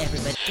 Oh.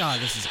 Everybody. God,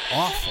 this is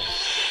awful.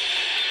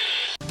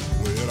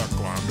 Well, I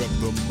climbed up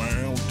the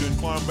mountain,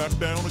 climbed back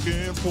down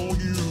again for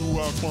you.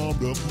 I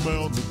climbed up the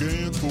mountain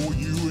again for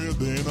you, and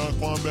then I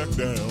climbed back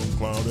down,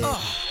 climbed up.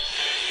 Oh.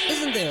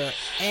 Isn't there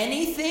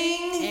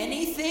anything?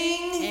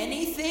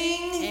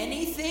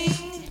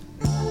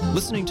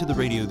 Listening to the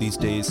radio these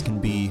days can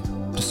be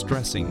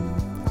distressing.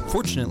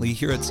 Fortunately,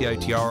 here at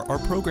CITR, our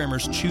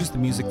programmers choose the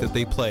music that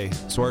they play,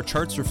 so our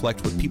charts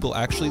reflect what people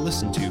actually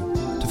listen to.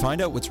 To find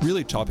out what's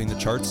really topping the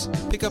charts,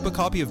 pick up a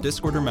copy of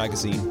Discorder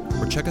magazine,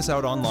 or check us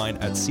out online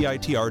at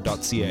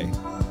citr.ca.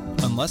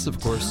 Unless, of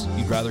course,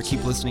 you'd rather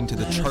keep listening to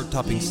the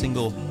chart-topping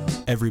single,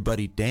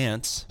 Everybody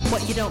Dance.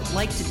 What, you don't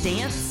like to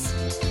dance?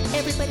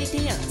 Everybody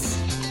dance.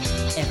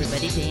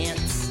 Everybody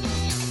dance.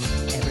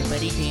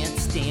 Everybody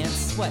dance,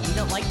 dance. What, you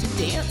don't like to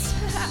dance?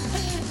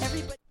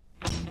 Everybody.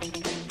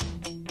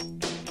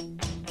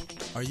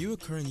 Are you a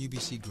current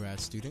UBC grad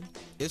student?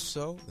 If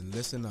so, then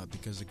listen up,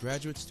 because the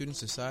Graduate Student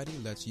Society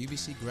lets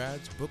UBC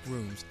grads book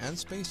rooms and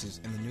spaces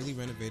in the newly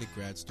renovated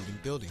grad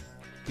student building.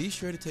 Be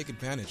sure to take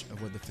advantage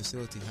of what the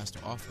facility has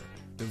to offer.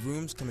 The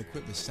rooms come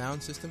equipped with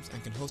sound systems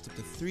and can host up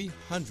to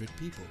 300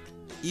 people.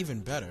 Even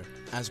better,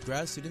 as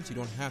grad students you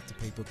don't have to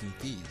pay booking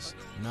fees.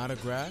 Not a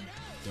grad?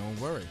 Don't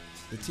worry.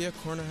 The Tia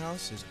Corner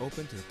House is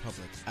open to the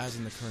public, as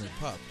in the Kerner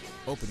Pub,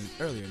 opening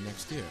earlier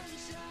next year.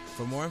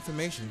 For more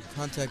information,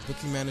 contact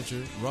booking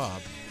manager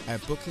Rob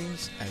at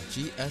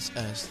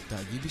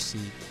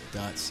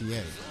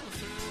bookings@gss.ubc.ca.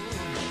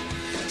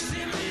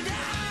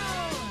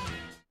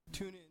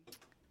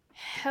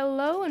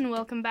 Hello and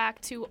welcome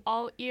back to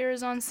All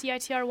Ears on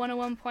CITR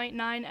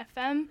 101.9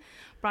 FM,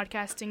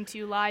 broadcasting to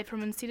you live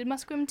from unceded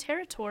Musqueam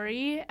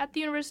territory at the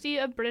University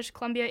of British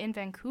Columbia in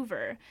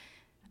Vancouver.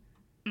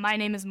 My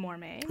name is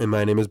Mormei. And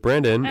my name is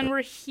Brandon. And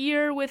we're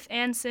here with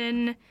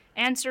Anson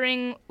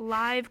answering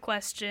live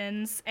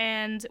questions,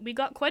 and we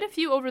got quite a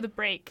few over the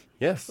break.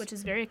 Yes. Which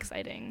is very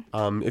exciting.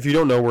 If you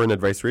don't know, we're an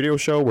advice radio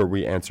show where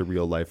we answer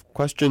real-life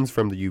questions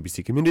from the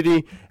UBC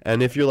community.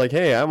 And if you're like,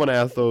 hey, I want to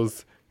ask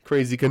those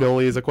crazy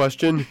cannolis a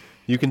question,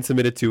 you can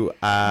submit it to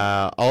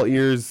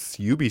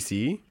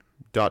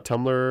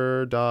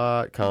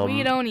allearsubc.tumblr.com.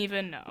 We don't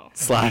even know.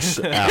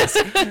 /ask.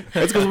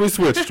 That's because we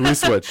switched.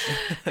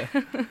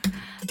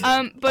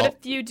 But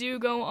if you do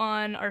go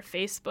on our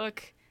Facebook,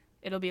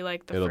 it'll be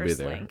like the first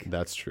link.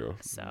 That's true.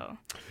 So.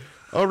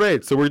 All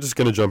right, so we're just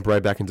going to jump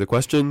right back into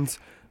questions.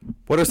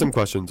 What are some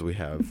questions we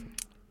have?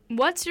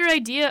 What's your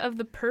idea of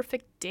the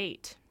perfect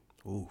date?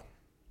 Ooh.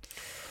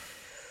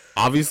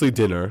 Obviously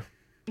dinner.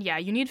 Yeah,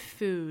 you need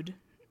food.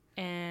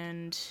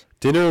 And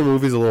dinner and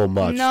movies a little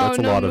much. That's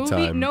a lot of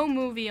time. No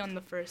movie on the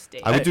first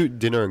date. I would do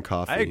dinner and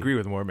coffee. I agree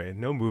with Mormei.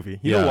 No movie.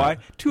 You know why?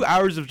 2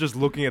 hours of just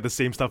looking at the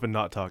same stuff and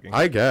not talking.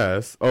 I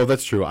guess. Oh,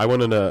 that's true. I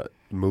went on a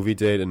movie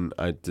date and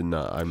I did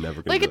not. I'm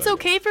never gonna. Like it's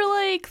okay for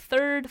like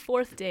third,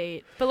 fourth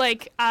date, but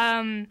like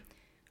I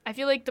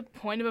feel like the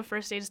point of a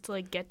first date is to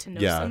like get to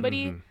know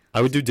somebody. Mm-hmm.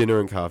 I would do dinner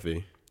and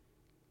coffee.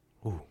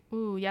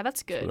 Ooh, yeah,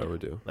 that's good. That's what I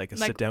would do. Like a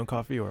sit-down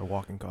coffee or a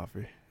walking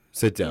coffee?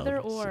 Sit down. Either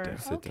or.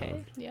 Sit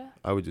down. Yeah.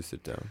 I would just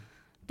sit down.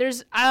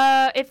 There's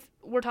if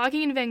we're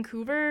talking in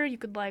Vancouver, you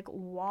could like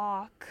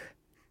walk.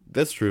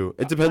 That's true.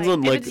 It depends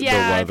on like the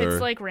weather. If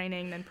it's like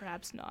raining, then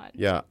perhaps not.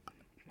 Yeah.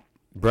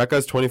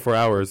 Brecca's 24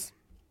 hours.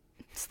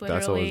 It's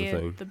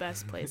literally the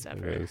best place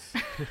ever.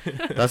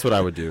 That's what I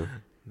would do.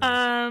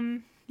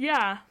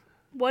 Yeah.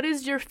 What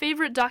is your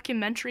favorite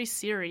documentary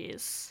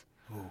series?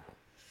 Ooh.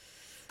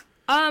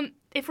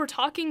 If we're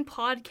talking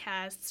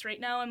podcasts, right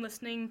now I'm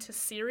listening to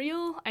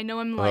Serial. I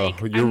know I'm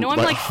 4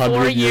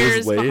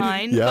 years late.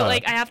 behind, yeah. but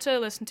like I have to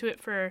listen to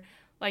it for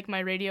like my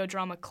radio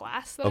drama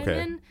class that I'm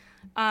in.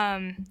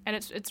 And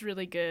it's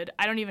really good.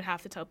 I don't even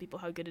have to tell people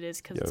how good it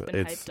is because it's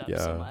been hyped up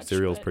so much.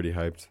 Serial's pretty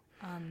hyped.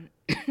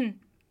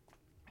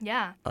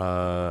 Yeah.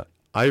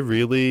 I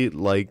really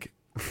like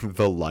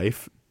the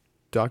life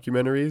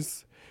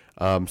documentaries.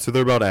 So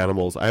they're about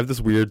animals. I have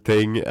this weird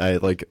thing. I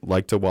like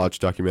to watch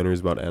documentaries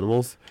about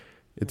animals.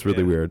 It's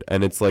really weird,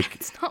 and it's like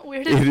It's not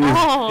weird at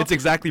all. It's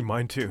exactly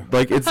mine too.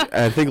 like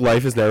I think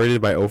Life is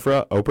narrated by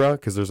Oprah,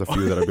 because there's a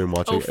few that I've been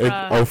watching.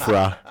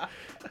 Oprah.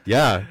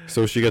 Yeah,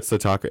 so she gets to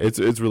talk. It's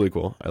really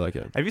cool. I like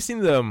it. Have you seen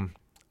the?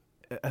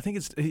 I think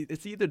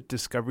it's either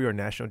Discovery or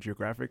National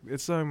Geographic.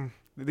 It's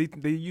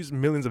they use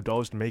millions of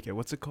dollars to make it.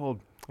 What's it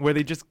called? Where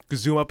they just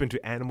zoom up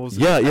into animals.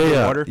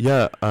 Water.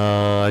 Yeah.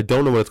 I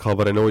don't know what it's called,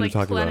 but I know what you're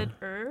talking Planet about.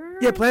 Earth?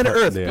 Yeah, Planet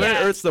Earth. Yeah. Planet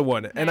Earth's the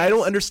one, and I don't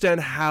Nice. understand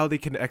how they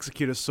can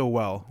execute it so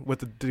well with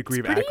the degree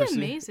It's of pretty accuracy.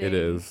 amazing. It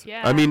is.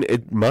 Yeah. I mean,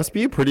 it must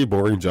be a pretty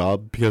boring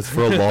job because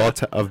for a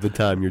lot of the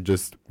time you're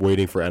just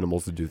waiting for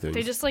animals to do things.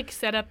 They just like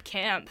set up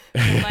camp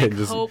and like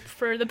Just- hope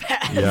for the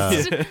best.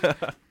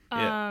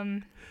 Yeah.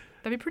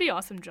 That'd be a pretty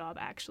awesome job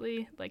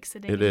actually, like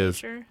sitting It in is.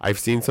 nature. I've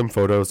seen some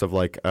photos of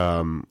like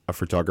a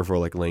photographer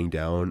like laying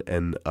down,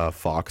 and a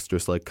fox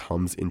just like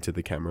comes into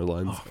the camera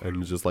lens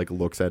and just like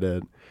looks at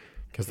it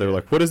because they're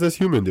like, "What is this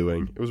human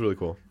doing?" It was really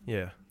cool.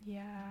 Yeah.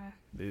 Yeah.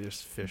 They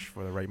just fish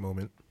for the right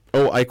moment.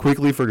 Oh, I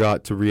quickly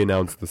forgot to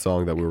re-announce the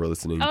song that we were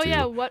listening Oh to.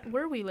 yeah, what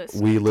were we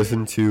listening? We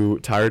listened to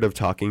 "Tired of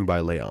Talking" by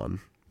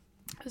Leon.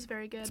 It was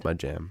very good. It's my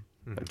jam.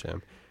 My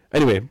jam.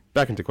 Anyway,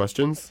 back into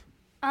questions.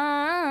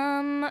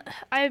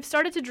 I've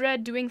started to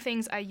dread doing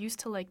things I used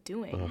to like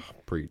doing. Ugh,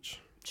 preach.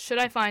 Should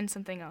I find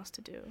something else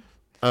to do?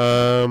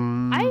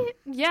 I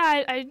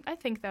I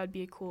think that would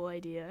be a cool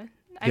idea.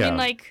 I Yeah. mean,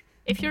 like,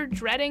 if you're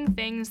dreading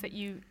things that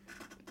you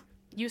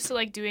used to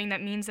like doing,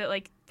 that means that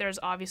like there's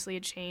obviously a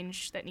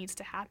change that needs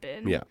to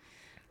happen. Yeah.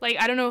 Like,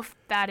 I don't know if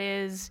that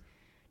is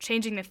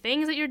changing the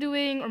things that you're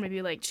doing, or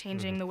maybe like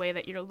changing the way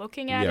that you're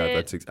looking at it. Yeah,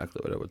 that's exactly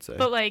what I would say.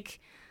 But like,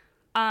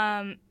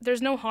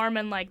 there's no harm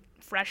in like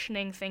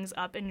freshening things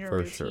up in your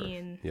For sure.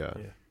 routine. Yeah.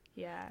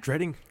 Yeah.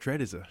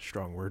 Dread is a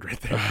strong word right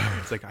there.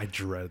 It's like I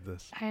dread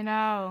this. I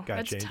know. Gotta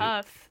That's change it.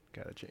 tough.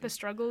 Gotta change. The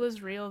struggle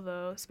is real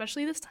though,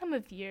 especially this time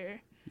of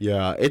year.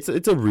 Yeah, it's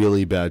a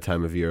really bad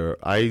time of year.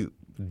 I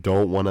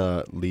don't want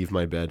to leave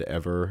my bed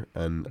ever,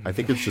 and I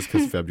think it's just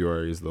because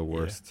February is the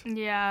worst.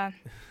 Yeah.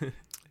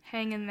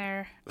 Hang in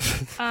there.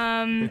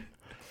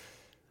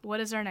 What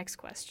is our next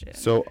question?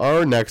 So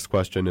our next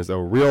question is a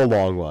real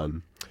long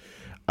one.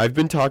 I've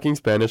been talking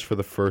Spanish for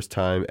the first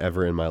time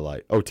ever in my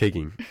life. Oh,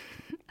 taking.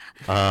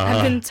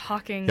 I've been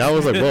talking. Yeah, I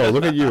was like, whoa,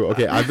 look at you.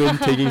 Okay, I've been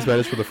taking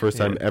Spanish for the first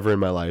time ever in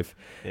my life,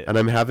 and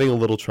I'm having a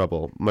little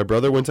trouble. My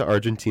brother went to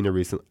Argentina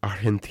recently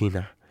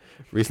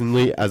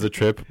as a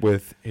trip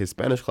with his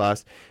Spanish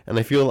class, and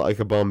I feel like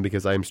a bum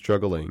because I'm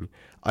struggling.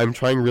 I'm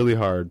trying really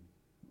hard,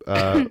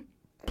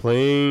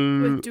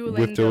 playing With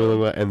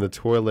Duolingo. and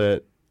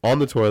on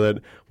the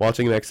toilet,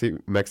 watching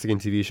Mexican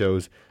TV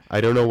shows.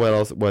 I don't know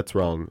what's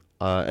wrong.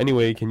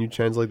 Anyway, can you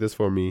translate this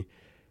for me?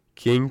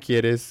 ¿Quién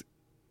quieres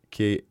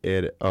que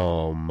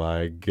Oh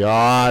my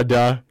God.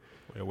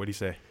 Wait, what do you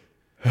say?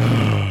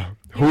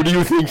 Who do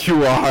you think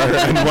you are,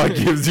 and what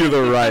gives you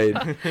the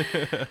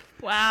right?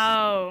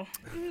 Wow.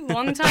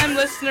 Long-time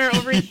listener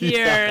over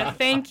here.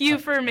 Thank you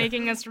for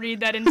making us read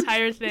that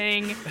entire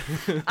thing.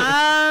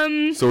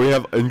 So we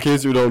have, in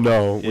case you don't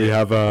know, we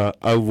have a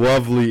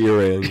lovely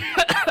earring.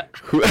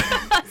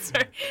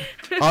 Sorry.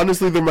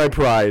 Honestly, they're my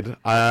pride.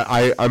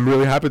 I'm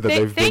really happy that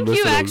they've been Thank you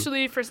listening.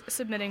 actually for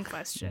submitting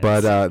questions.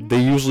 But they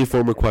usually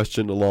form a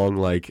question along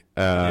like,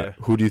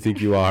 who do you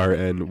think you are,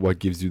 and what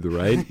gives you the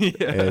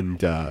right?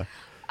 And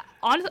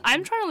honestly,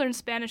 I'm trying to learn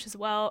Spanish as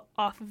well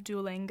off of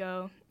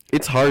Duolingo.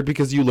 it's hard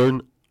because you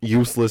learn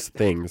useless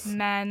things.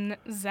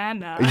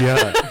 Manzana.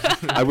 Yeah.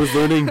 I was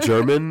learning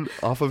German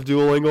off of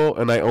Duolingo,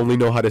 and I only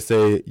know how to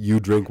say, you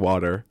drink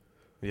water.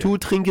 Du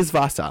trinkst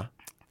Wasser.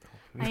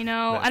 I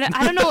know. I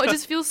don't know. It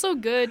just feels so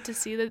good to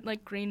see the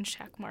like green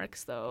check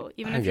marks, though.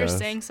 Even if you're guess.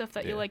 saying stuff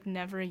that you like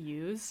never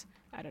use.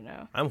 I don't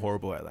know. I'm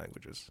horrible at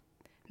languages.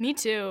 Me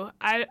too.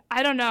 I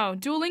don't know.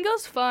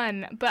 Duolingo's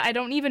fun, but I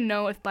don't even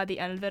know if by the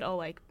end of it I'll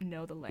like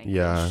know the language.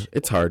 Yeah,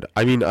 it's hard.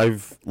 I mean,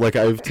 I've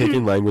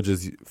taken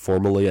languages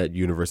formally at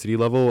university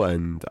level,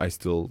 and I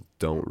still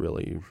don't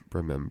really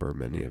remember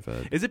many of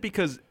it. Is it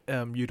because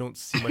you don't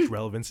see much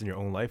relevance in your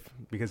own life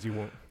because you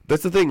won't?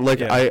 That's the thing.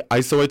 Like, Yeah.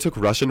 I took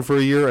Russian for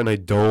a year, and I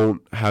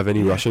don't have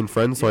any Russian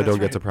friends, so I don't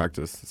get to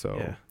practice.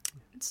 So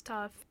It's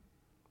tough.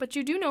 But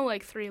you do know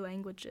like 3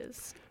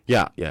 languages.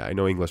 yeah, I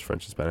know English,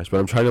 French, and Spanish, but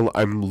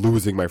I'm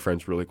losing my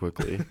French really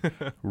quickly,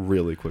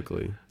 really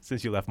quickly.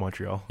 Since you left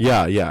Montreal.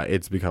 Yeah,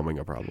 it's becoming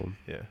a problem.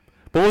 Yeah.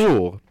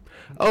 Bonjour.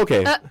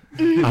 Okay.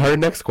 Our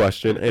next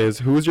question is,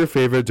 who's your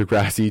favorite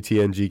Degrassi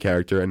TNG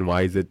character, and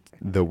why is it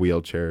the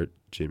wheelchair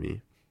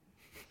Jimmy?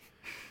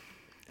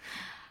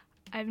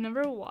 I've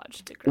never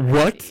watched Degrassi.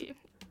 What?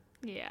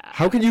 Yeah.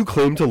 How can you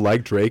claim to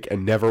like Drake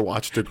and never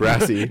watch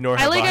Degrassi?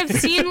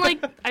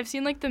 I've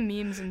seen like the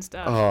memes and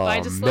stuff. Oh, but I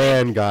just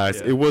man,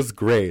 guys, it was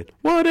great.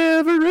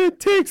 Whatever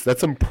it takes.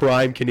 That's some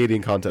prime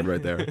Canadian content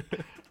right there.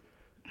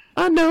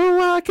 I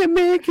know I can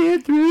make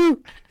it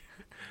through.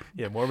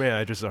 Yeah, Mormei and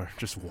I are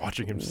just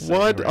watching him sing.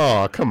 What?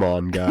 Oh, come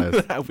on, guys.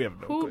 We have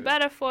no Who clue.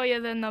 better for you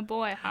than the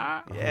boy,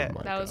 huh? Yeah.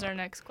 That was our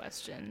next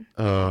question.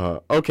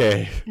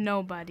 Okay.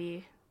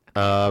 Nobody.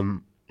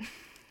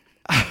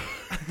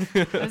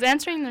 I was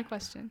answering their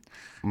question.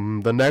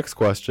 The next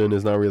question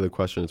is not really a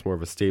question. It's more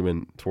of a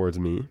statement towards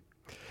me.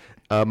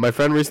 My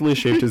friend recently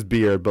shaved his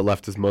beard but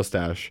left his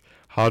mustache.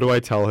 How do I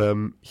tell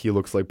him he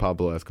looks like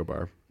Pablo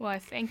Escobar? Well, I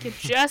think you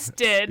just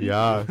did.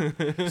 Yeah.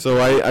 So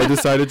I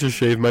decided to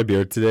shave my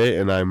beard today,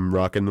 and I'm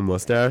rocking the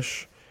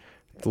mustache.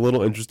 It's a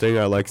little interesting.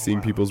 I like seeing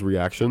people's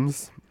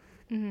reactions.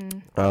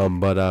 Mm-hmm.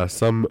 But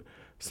some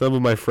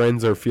of my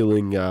friends are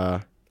feeling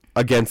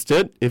against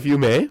it, if you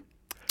may.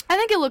 I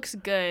think it looks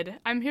good.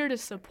 I'm here to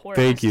support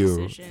Thank this you.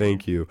 decision.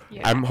 Thank you.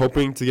 Yeah. I'm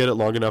hoping to get it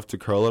long enough to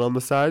curl it on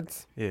the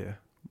sides. Yeah.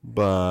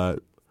 But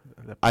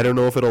I don't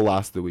know if it'll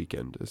last the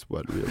weekend is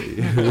what really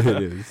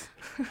it is.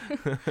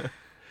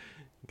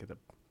 Get the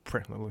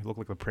look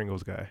like the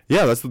Pringles guy.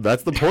 Yeah, that's the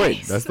point.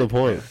 Nice. That's the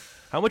point.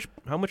 How much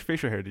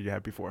facial hair did you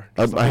have before?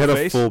 I had a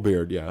face? full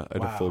beard. Yeah, I had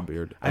Wow. a full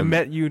beard. I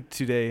met you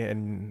today,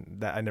 and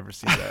that I never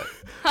seen that.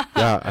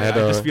 Yeah, I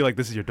just feel like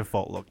this is your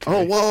default look.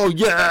 Oh, whoa,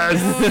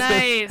 yes! Oh,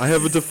 nice. I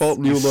have a default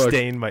new look.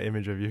 Stained my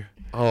image of you.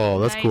 Oh,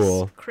 that's Nice,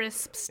 cool.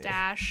 crisp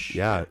stash.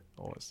 Yeah.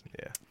 Always,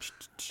 yeah.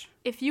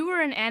 If you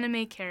were an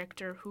anime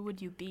character, who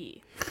would you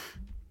be?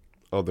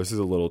 Oh, this is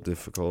a little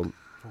difficult.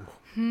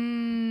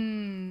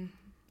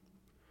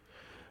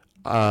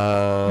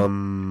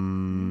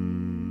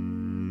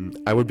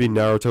 I would be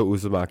Naruto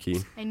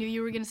Uzumaki. I knew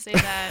you were going to say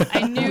that.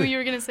 I knew you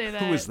were going to say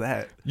that. Who is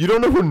that? You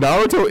don't know who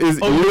Naruto is?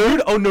 Oh,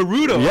 Naruto. Oh,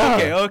 Naruto.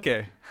 Yeah.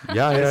 Okay.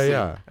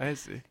 Yeah. I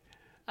see.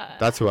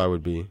 That's who I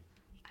would be.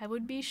 I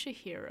would be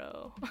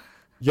Shihiro.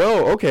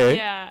 Yo, okay.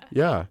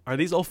 Yeah. Are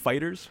these all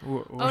fighters?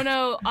 Oh,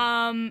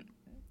 no.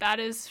 That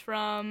is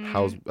from...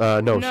 No,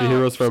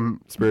 Chihiro's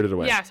from Spirited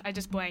Away. Yes, I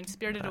just blanked.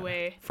 Spirited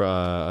Away. For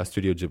a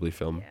Studio Ghibli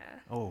film.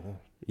 Yeah. Oh.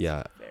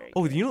 Yeah.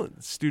 Oh, you know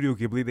Studio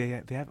Ghibli? They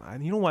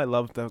have. You know why I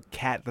love the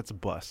cat? That's a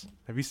bus.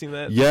 Have you seen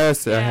that?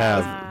 Yes, I Yeah.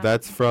 have.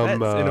 That's from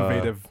That's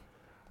innovative.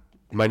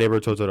 My Neighbor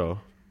Totoro.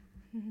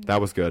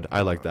 That was good.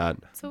 I like that.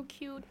 So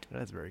cute.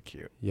 That's very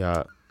cute.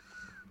 Yeah.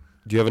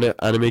 Do you have an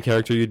anime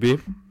character you'd be?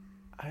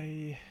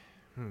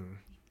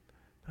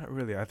 Not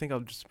really. I think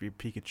I'll just be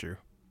Pikachu.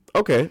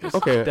 Okay.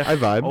 I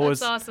vibe.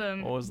 Always,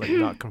 awesome. Always like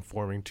not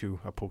conforming to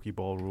a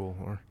Pokeball rule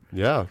or.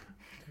 Yeah.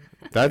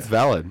 That's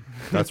valid.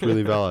 That's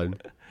really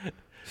valid.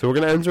 So we're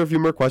going to answer a few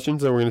more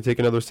questions, and we're going to take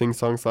another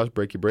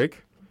sing-song/breaky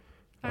break.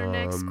 Our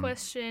next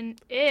question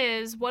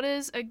is, what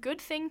is a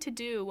good thing to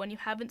do when you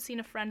haven't seen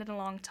a friend in a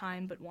long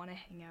time but want to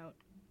hang out?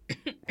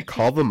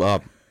 Call them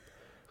up.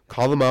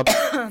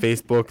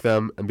 Facebook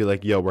them, and be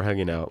like, yo, we're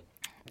hanging out.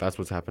 That's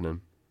what's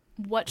happening.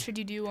 What should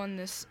you do on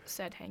this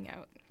said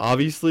hangout?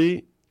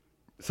 Obviously,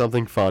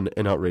 something fun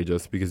and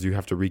outrageous, because you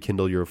have to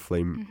rekindle your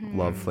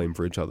love flame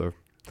for each other.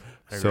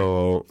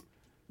 So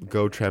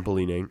go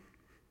trampolining.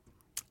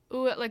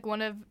 Ooh, at like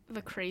one of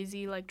the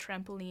crazy like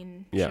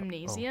trampoline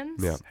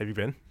gymnasiums. Yeah. Have you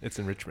been? It's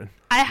in Richmond.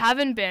 I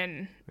haven't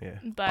been. Yeah.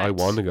 But I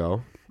want to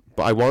go.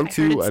 But I want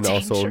heard to it's and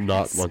also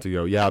not dangerous. want to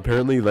go. Yeah,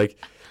 apparently like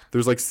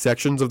there's like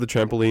sections of the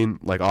trampoline,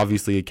 like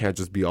obviously it can't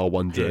just be all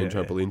one giant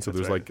trampoline, so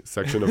that's there's right. like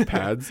section of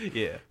pads.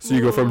 Yeah. So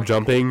you go from Ooh.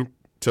 jumping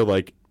to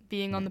like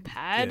being on the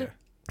pad. Yeah.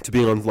 to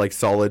being on like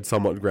solid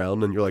somewhat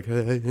ground, and you're like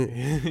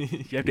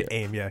You have to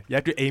aim. Yeah. You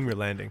have to aim your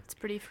landing. It's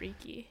pretty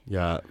freaky.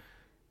 Yeah.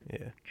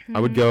 Yeah. I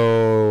would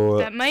go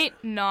That might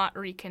not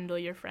rekindle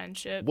your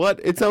friendship. What?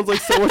 It sounds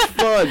like so much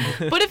fun.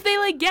 But if they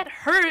like get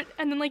hurt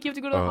and then like you have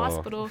to go to the Oh.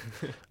 hospital.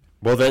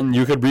 Well, then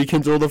you could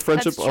rekindle the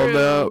friendship That's on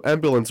the true.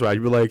 ambulance ride.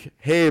 You'd be like,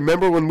 "Hey,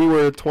 remember when we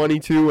were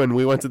 22 and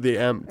we went to the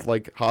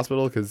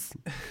hospital because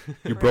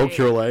you broke Right.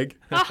 your leg?"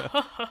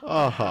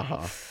 Ah, ha,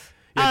 ha.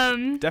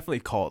 Definitely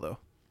call though.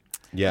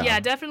 Yeah.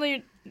 Yeah,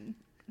 definitely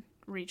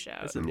reach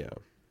out. That's a Yeah.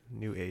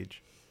 new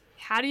age.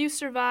 How do you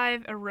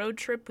survive a road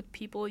trip with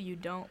people you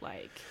don't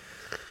like?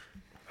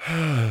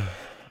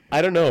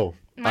 I don't know.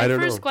 My I don't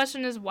first know.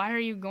 question is, why are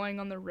you going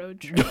on the road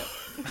trip?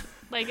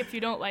 Like, if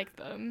you don't like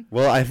them.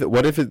 Well,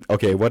 what if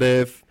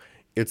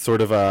it's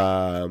sort of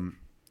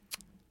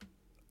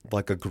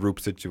like a group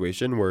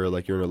situation where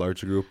like you're in a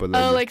larger group, but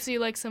then Oh, like, so you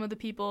like some of the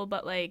people,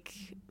 but like...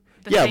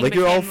 the yeah, thing like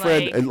you're all became,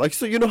 friend, like- and like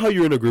so you know how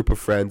you're in a group of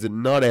friends,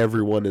 and not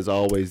everyone is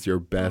always your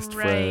best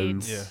Right.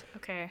 friends. Yeah.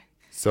 Okay.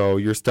 So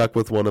you're stuck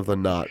with one of the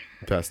not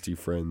bestie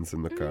friends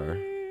in the car.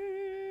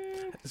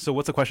 So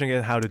what's the question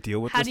again? How to deal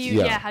with How this? do you,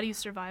 Yeah. how do you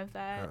survive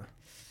that?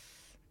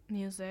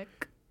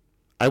 Music.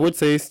 I would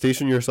say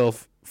station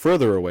yourself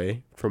further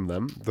away from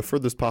them, the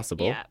furthest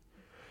possible. Yeah.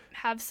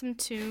 Have some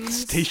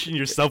tunes. Station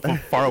yourself from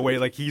far away,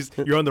 like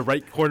you're on the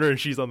right corner and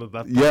she's on the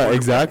left. Yeah, corner.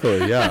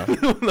 exactly. Yeah.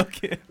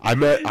 Okay.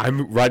 I'm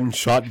riding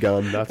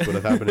shotgun. That's what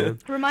is happening.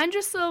 Remind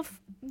yourself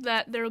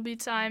that there will be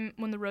time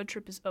when the road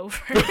trip is over.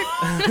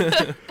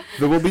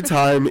 There will be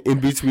time in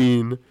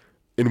between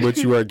in which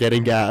you are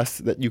getting gas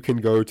that you can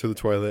go to the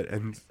toilet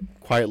and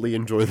quietly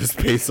enjoy the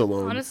space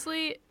alone.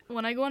 Honestly,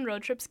 when I go on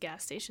road trips,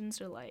 gas stations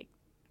are like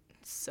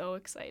so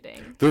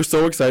exciting. They're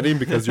so exciting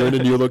because you're in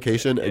a new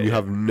location and you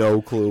have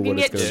no clue You can what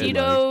get it's going to be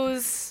like.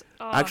 Cheetos.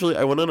 Oh. Actually,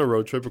 I went on a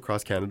road trip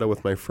across Canada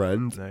with my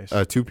friend, Nice.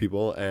 2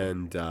 people,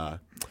 and two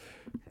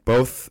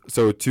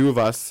of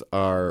us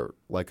are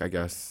like, I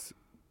guess,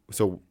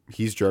 so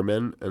he's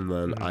German, and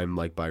then I'm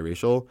like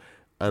biracial,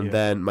 and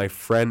then my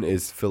friend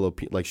is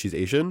Filipino, like she's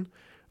Asian,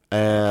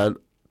 and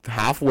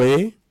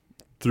halfway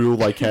through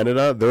like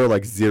Canada, there are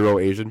like 0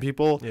 Asian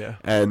people,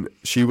 and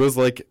she was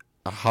like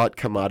a hot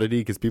commodity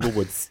because people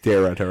would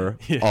stare at her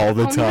all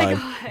the time.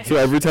 So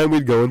every time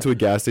we'd go into a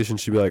gas station,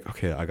 she'd be like,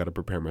 "Okay, I gotta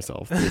prepare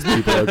myself. These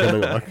people are gonna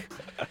walk."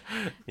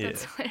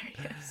 That's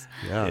hilarious.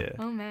 Yeah.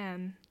 Oh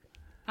man.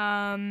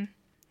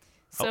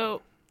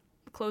 So,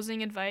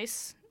 closing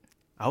advice.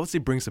 I would say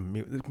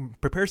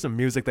prepare some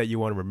music that you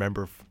want to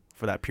remember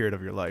for that period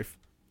of your life.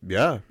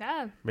 Yeah.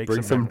 Yeah.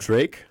 Bring some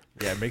Drake.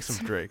 Yeah, make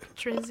some Drake.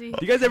 Trizzy.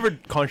 Do you guys ever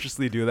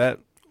consciously do that?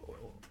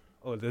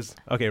 Oh,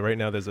 right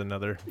now there's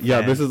another fan.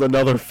 Yeah, this is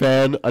another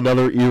fan.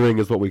 Another earring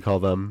is what we call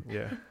them.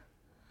 Yeah.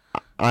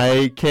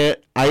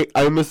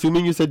 I'm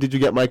assuming you said, did you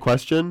get my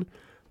question?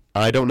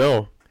 I don't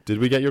know. Did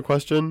we get your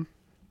question?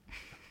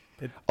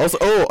 Also,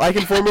 I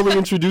can formally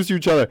introduce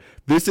each other.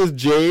 This is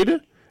Jade,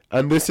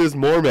 and this is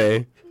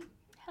Mormei.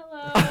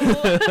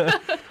 Hello.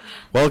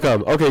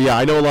 Welcome. Okay, yeah,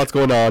 I know a lot's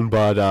going on,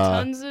 but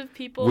tons of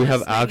people. We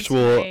have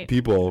actual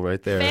people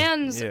right there.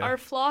 Fans are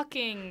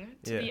flocking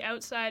to the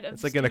outside of.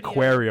 It's like an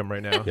aquarium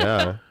right now.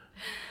 Yeah.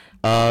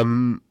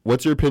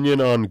 What's your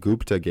opinion on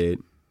Gupta Gate?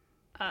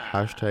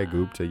 Hashtag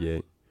Gupta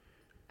Gate.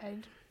 I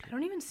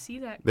don't even see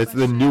that. That's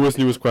the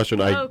newest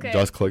question. I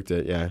just clicked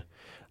it. Yeah.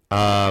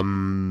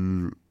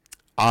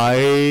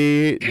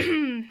 I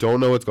don't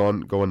know what's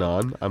going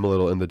on. I'm a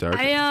little in the dark.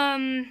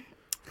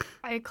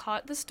 I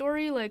caught the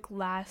story like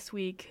last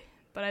week,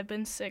 but I've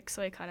been sick,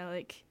 so I kind of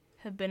like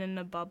have been in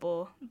a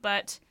bubble.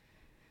 But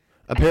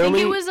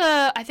apparently,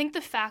 I think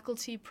the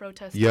faculty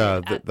protested.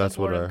 At that's the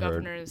Board what I of heard.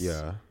 Governors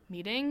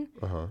meeting,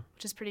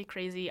 which is pretty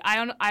crazy.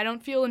 I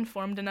don't feel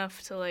informed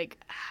enough to like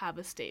have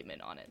a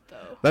statement on it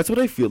though. That's what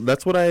I feel.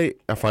 That's what I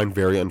find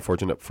very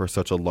unfortunate for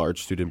such a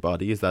large student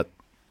body, is that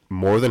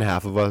more than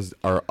half of us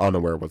are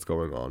unaware of what's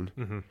going on.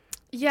 Mm-hmm.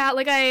 Yeah,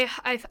 like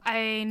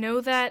I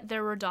know that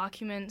there were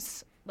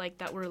documents like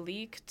that were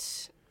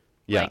leaked,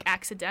 like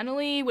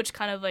accidentally, which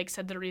kind of like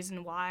said the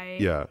reason why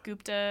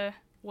Gupta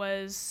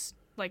was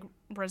like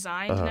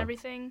resigned and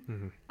everything.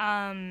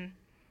 Mm-hmm.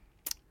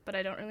 But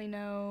I don't really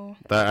know.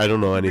 I don't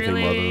know anything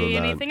more than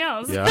that. Anything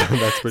else? Yeah,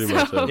 that's pretty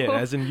much it. Yeah,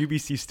 as an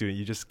UBC student,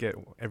 you just get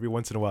every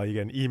once in a while you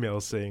get an email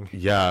saying,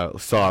 "Yeah,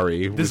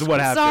 sorry, this is what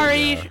happened.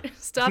 Sorry,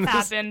 stuff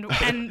happened,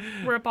 and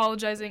we're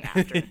apologizing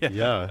after."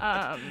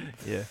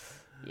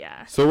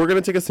 Yeah. So we're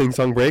gonna take a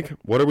sing-song break.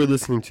 What are we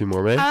listening to,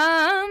 Mormei?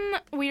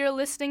 We are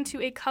listening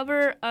to a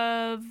cover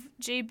of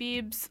J.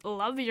 Beeb's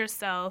 "Love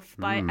Yourself"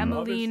 by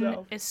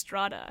Emmeline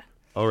Estrada.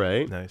 All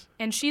right. Nice.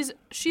 And she's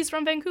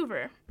from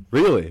Vancouver.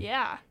 Really?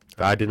 Yeah.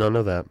 I did not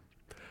know that.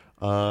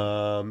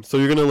 So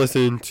you're gonna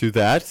listen to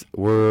that.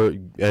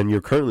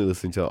 You're currently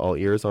listening to All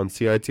Ears on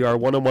CITR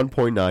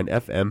 101.9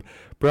 FM,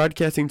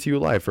 broadcasting to you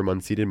live from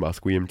unceded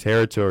Musqueam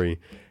territory.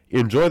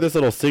 Enjoy this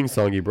little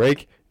sing-songy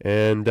break,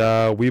 and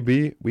we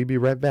be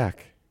right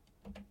back.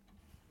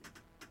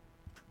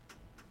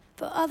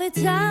 For all the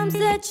times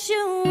that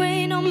you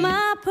rain on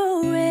my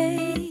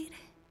parade,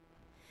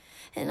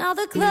 and all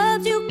the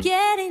clubs you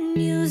get in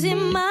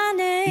using my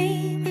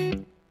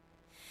name.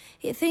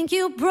 You think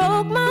you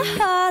broke my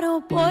heart,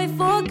 oh boy,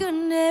 for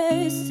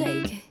goodness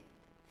sake.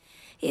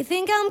 You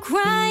think I'm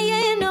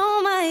crying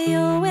on my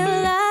own,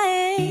 well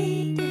I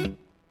ain't.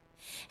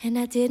 And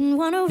I didn't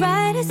want to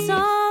write a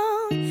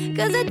song,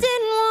 'cause I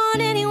didn't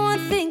want anyone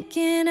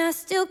thinking I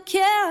still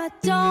care, I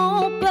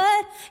don't.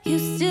 But you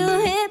still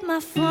hit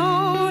my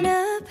phone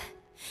up,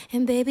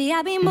 and baby,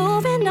 I be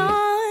moving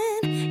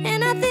on.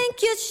 And I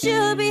think you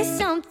should be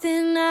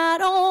something I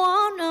don't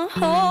wanna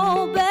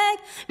hold back.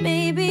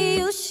 Maybe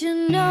you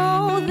should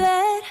know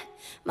that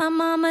my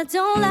mama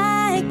don't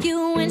like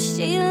you, and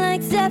she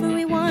likes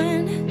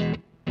everyone.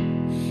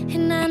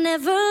 And I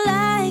never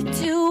liked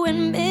to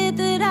admit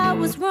that I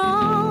was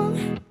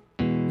wrong.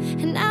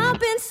 And I've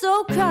been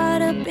so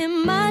caught up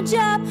in my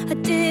job, I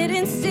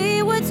didn't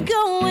see what's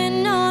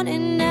going on.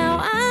 And now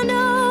I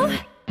know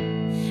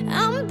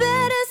I'm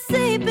better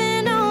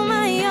sleeping on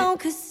my own.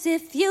 'Cause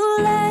if you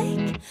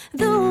like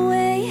the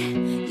way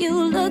you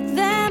look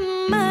that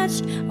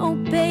much, oh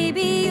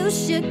baby, you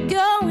should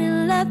go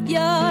and love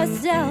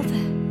yourself.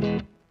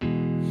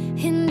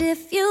 And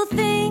if you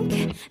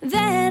think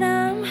that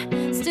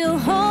I'm still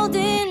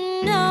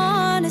holding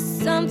on to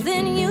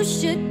something, you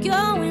should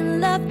go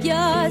and love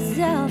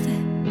yourself.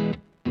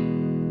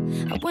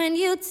 When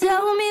you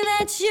told me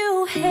that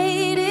you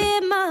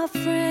hated my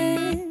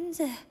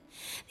friends,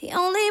 the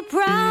only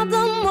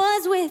problem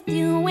was with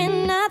you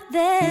and not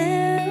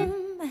them.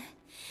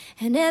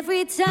 And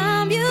every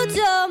time you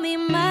told me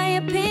my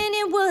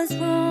opinion was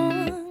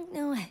wrong,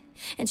 no,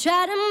 and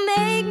tried to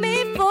make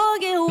me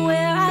forget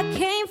where I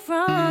came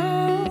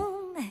from.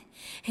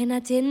 And I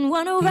didn't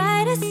want to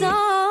write a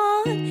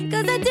song,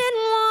 'cause I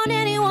didn't want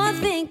anyone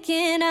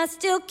thinking I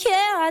still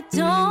care, I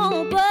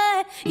don't.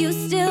 But you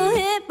still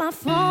hit my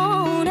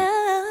phone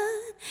up,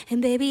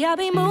 and baby, I'll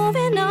be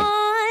moving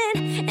on.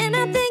 And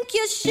I think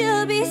you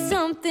should be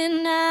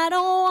something I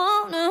don't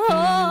want to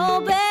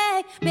hold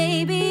back.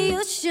 Maybe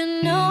you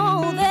should know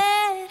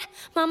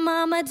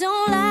I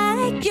don't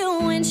like you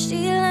and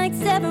she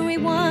likes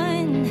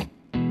everyone.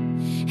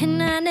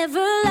 And I never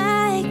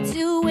liked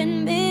to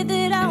admit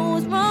that I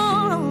was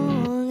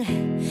wrong.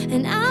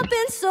 And I've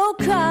been so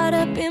caught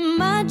up in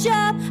my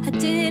job, I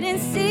didn't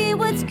see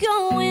what's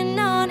going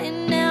on.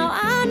 And now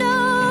I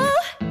know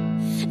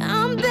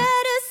I'm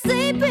better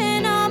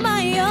sleeping on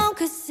my own.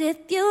 Cause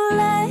if you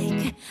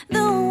like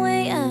the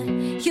way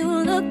you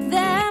look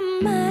that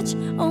much,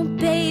 oh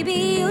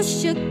baby, you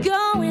should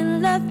go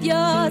and love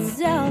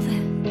yourself.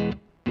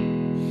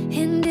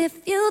 And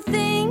if you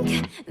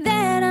think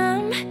that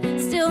I'm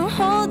still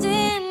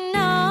holding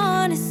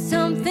on to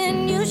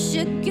something, you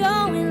should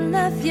go and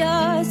love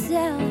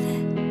yourself.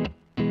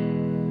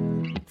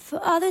 For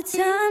all the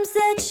times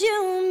that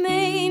you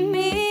made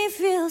me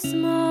feel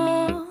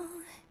small,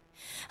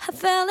 I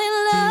fell in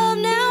love,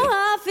 now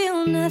I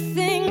feel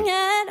nothing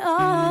at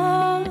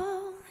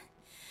all.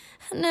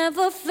 I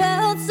never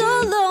felt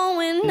so low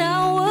when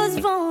I was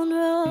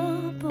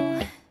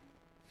vulnerable.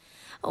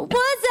 Or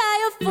was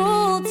I a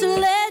fool to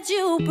let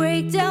you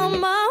break down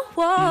my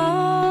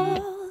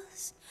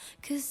walls?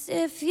 Cause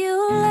if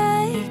you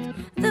like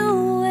the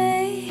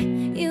way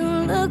you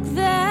look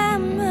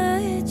that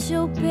much,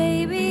 oh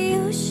baby,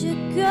 you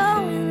should go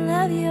and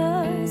love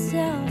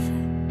yourself.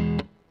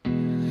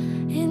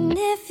 And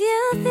if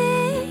you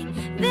think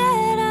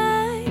that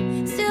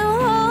I'm still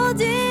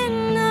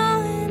holding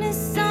on to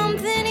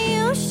something,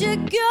 you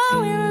should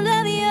go and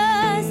love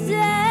yourself.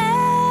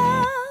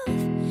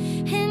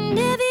 And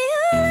if you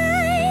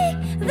like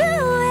the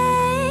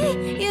way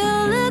you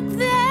look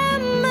that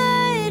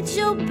much,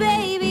 oh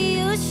baby,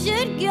 you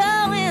should go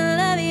and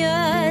love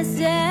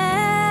yourself.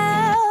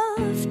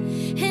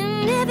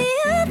 And if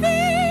you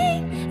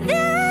think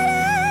that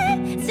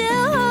I'm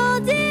still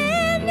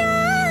holding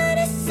on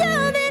to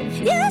something,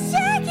 you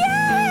should go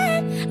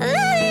and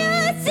love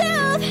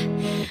yourself.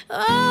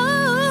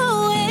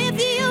 Oh, if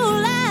you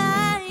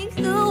like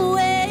the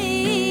way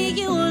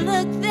you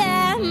look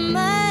that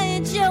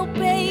much, oh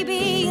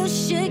baby, you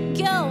should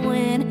go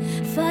and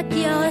fuck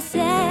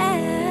yourself.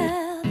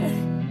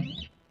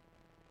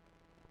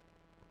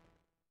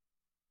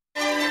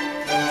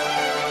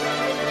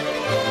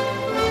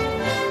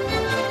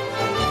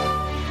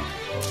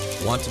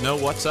 Want to know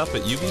what's up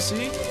at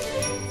UBC?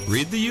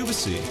 Read the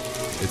UBC.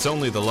 It's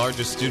only the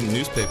largest student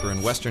newspaper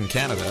in Western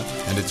Canada,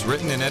 and it's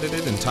written and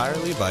edited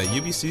entirely by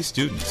UBC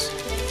students.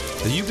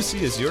 The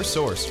UBC is your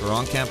source for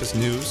on-campus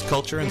news,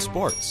 culture, and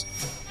sports.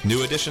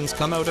 New editions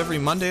come out every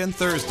Monday and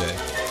Thursday.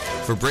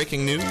 For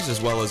breaking news as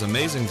well as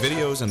amazing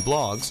videos and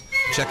blogs,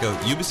 check out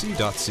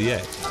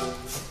ubc.ca.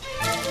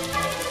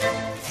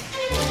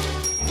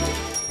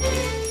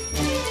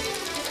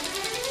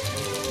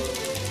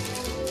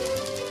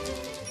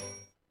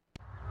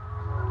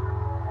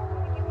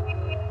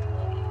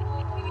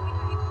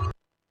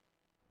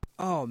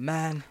 Oh,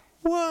 man.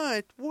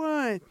 What?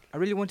 I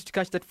really wanted to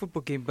catch that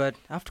football game, but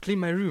I have to clean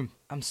my room.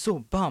 I'm so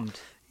bummed.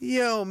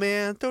 Yo,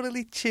 man,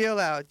 totally chill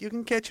out. You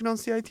can catch it on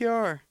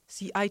CITR.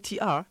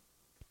 CITR?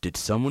 Did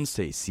someone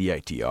say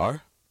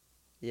CITR?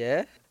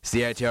 Yeah?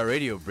 CITR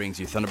Radio brings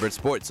you Thunderbird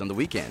Sports on the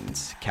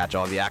weekends. Catch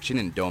all the action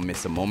and don't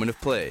miss a moment of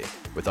play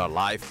with our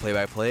live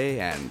play-by-play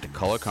and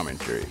color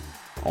commentary.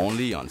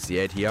 Only on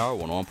CITR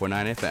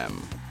 101.9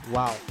 FM.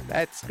 Wow,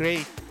 that's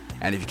great.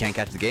 And if you can't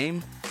catch the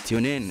game,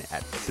 tune in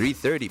at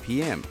 3:30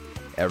 p.m.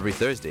 every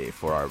Thursday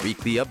for our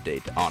weekly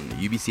update on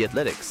UBC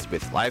Athletics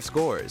with live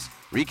scores,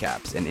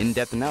 recaps, and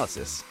in-depth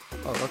analysis.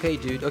 Oh, okay,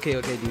 dude. Okay,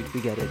 dude.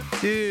 We get it.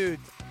 Dude.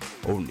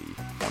 Only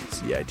on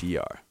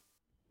CITR.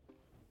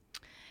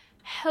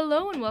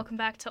 Hello and welcome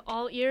back to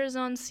All Ears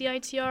on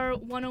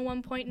CITR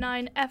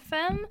 101.9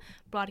 FM,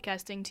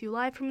 broadcasting to you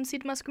live from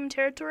St. Musqueam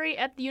Territory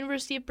at the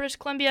University of British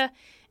Columbia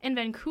in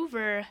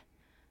Vancouver.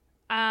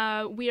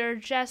 We are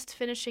just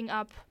finishing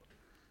up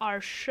our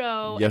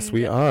show. Yes,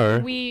 we are.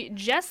 We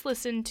just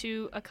listened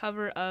to a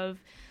cover of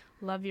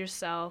Love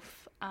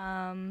Yourself.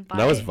 That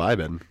was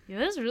vibin'. Yeah,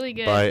 that was really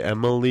good. By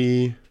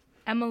Emmeline.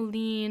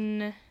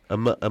 Emmeline.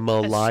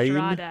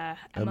 Estrada.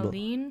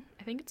 Emmeline?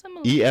 I think it's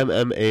Emmeline.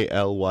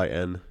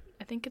 Emmalyn.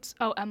 I think it's,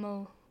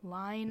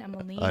 Emmeline.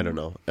 I don't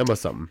know. Emma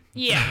something.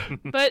 Yeah,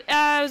 but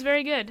it was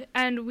very good.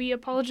 And we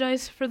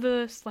apologize for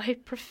the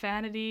slight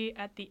profanity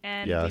at the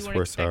end. Yes,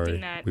 we're sorry.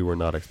 That. We were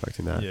not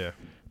expecting that. Yeah.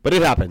 But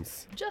it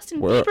happens.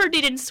 Justin Bieber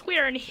didn't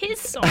swear in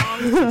his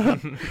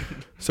song.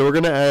 So we're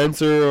going to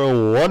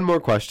answer one more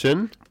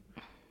question.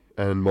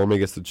 And Mormei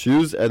gets to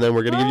choose. And then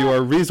we're going to give you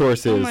our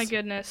resources. Oh, my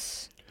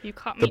goodness. You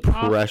caught me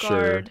off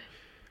guard.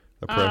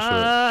 The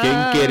pressure.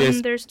 ¿Quién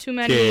quieres? There's too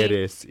many.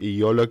 Quieres? Y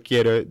yo lo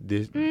quiero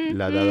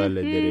la dada el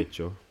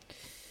derecho.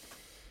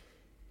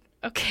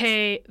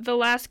 Okay, the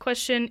last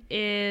question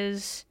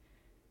is,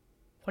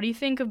 what do you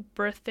think of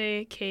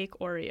birthday cake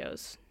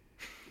Oreos?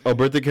 Oh,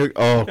 birthday cake?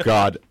 Oh,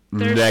 God.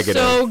 They're Negative.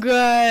 so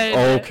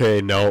good. Okay,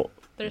 no.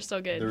 They're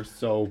so good. They're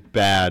so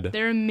bad.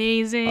 They're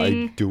amazing.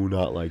 I do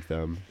not like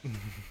them.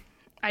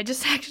 I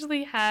just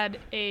actually had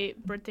a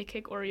birthday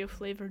cake Oreo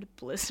flavored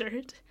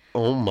Blizzard.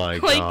 Oh, my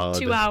like God.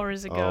 Like 2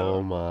 hours ago.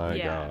 Oh, my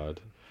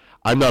God.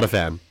 I'm not a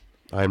fan.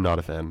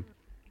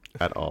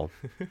 at all.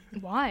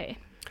 Why?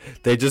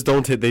 They just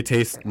don't. They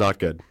taste not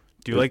good.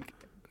 Do you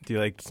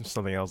like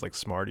something else like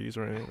Smarties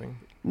or anything?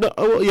 No.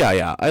 Oh, well,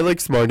 yeah. I like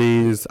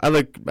Smarties. I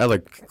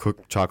like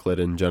cooked chocolate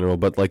in general,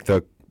 but like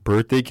the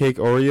birthday cake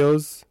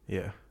Oreos,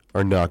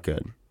 are not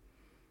good.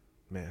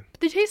 Man,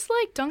 they taste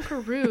like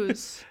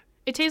Dunkaroos.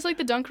 It tastes like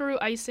the Dunkaroo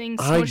icing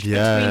smushed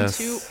between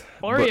two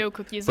Oreo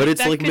cookies. But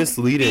it's like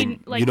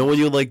misleading. You know when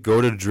you like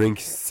go to drink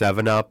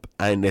 7-Up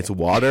and it's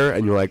water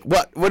and you're like,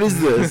 what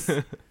is this?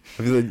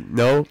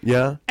 No,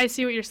 yeah. I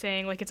see what you're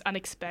saying. Like it's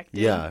unexpected.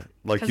 Yeah,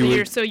 like because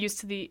you're so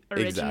used to the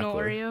original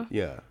Oreo.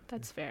 Yeah,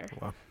 that's fair.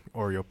 Wow,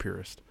 Oreo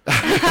purist.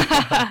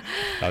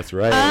 That's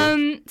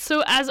right.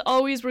 So as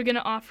always, we're gonna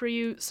offer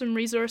you some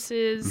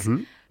resources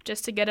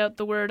just to get out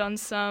the word on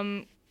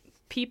some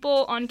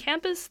people on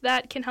campus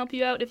that can help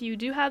you out if you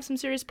do have some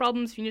serious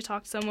problems, if you need to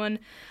talk to someone.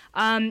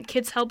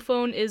 Kids Help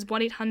Phone is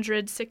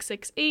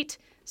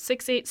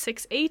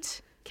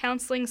 1-800-668-6868.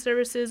 Counseling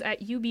services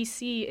at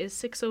UBC is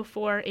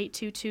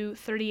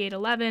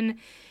 604-822-3811.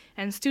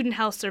 And Student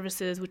Health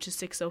Services, which is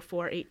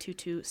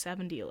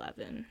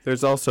 604-822-7011.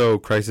 There's also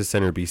Crisis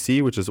Center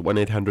BC, which is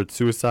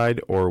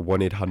 1-800-SUICIDE or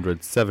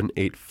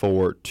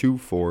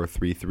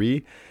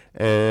 1-800-784-2433.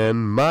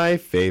 And my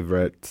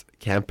favorite,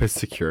 Campus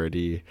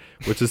Security,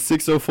 which is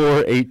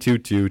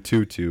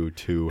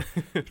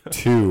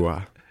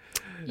 604-822-2222.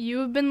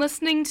 You've been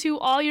listening to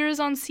All Yours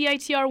on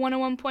CITR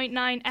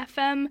 101.9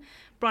 FM,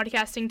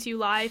 broadcasting to you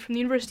live from the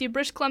University of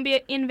British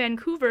Columbia in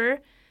Vancouver.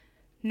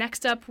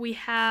 Next up, we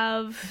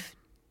have...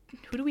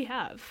 Who do we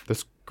have? The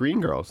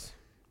Screen Girls.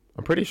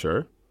 I'm pretty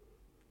sure.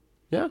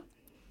 Yeah.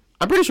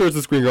 I'm pretty sure it's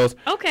the Screen Girls.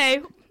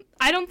 Okay.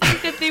 I don't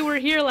think that they were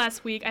here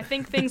last week. I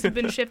think things have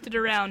been shifted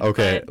around.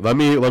 Okay, let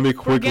me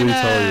quickly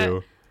tell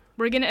you.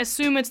 We're going to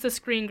assume it's the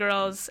Screen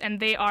Girls, and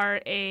they are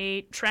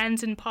a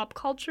trans and pop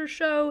culture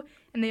show,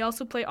 and they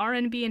also play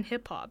R&B and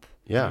hip-hop.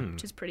 Yeah.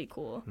 Which is pretty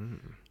cool.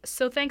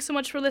 So thanks so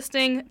much for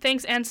listening.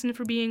 Thanks, Anson,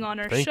 for being on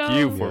our show. Thank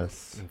you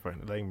for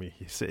letting me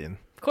sit in.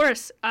 Of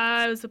course.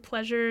 It was a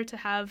pleasure to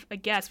have a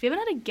guest. We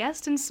haven't had a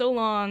guest in so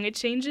long. It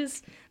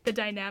changes the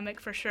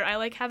dynamic for sure. I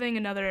like having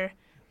another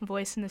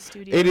voice in the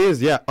studio. It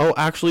is, yeah. Oh,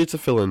 actually, it's a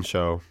fill-in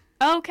show.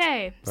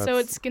 Okay. So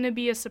it's going to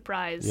be a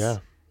surprise. Yeah.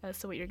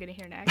 So what you're going to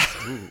hear next.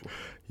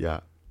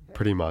 Yeah,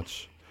 pretty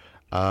much.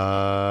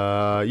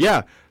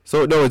 Yeah.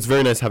 So, no, it's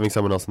very nice having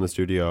someone else in the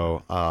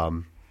studio.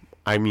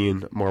 I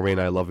mean, Mormei and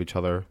I love each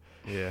other.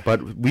 Yeah.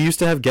 But we used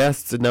to have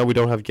guests, and now we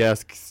don't have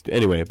guests.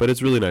 Anyway, but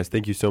it's really nice.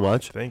 Thank you so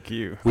much. Thank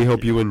you. We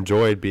hope you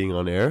enjoyed being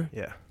on air.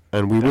 Yeah.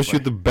 And we wish you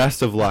the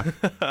best of luck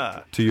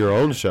to your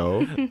own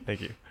show.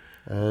 Thank you.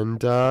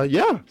 And,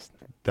 yeah,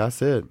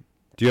 that's it.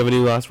 Do you have any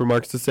last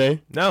remarks to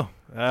say? No.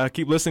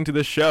 Keep listening to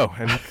this show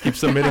and keep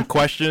submitting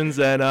questions.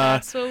 And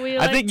that's what we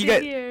like I think to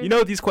hear. You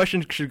know, these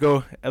questions should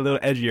go a little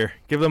edgier.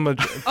 Give them a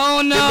give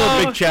them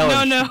a big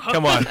challenge. No.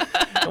 Come on.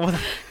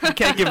 You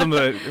can't give them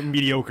the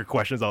mediocre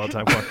questions all the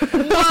time. Come on.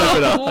 Step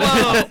it up.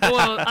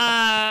 Whoa.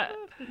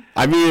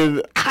 I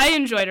mean, I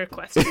enjoyed her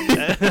questions.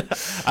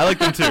 I like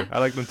them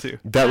too.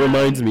 That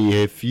reminds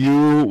me, if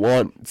you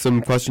want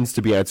some questions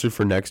to be answered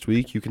for next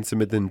week, you can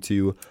submit them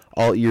to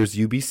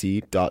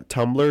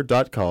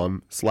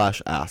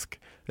allearsubc.tumblr.com/ask.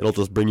 It'll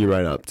just bring you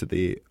right up to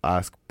the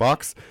ask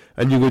box,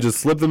 and you can just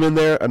slip them in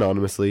there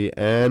anonymously,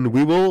 and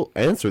we will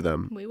answer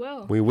them. We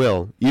will. We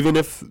will, even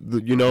if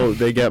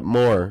they get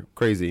more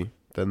crazy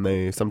than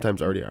they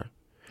sometimes already are.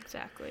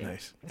 Exactly.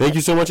 Nice. Thank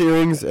you so much,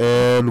 Earings,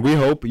 and we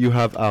hope you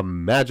have a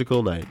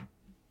magical night.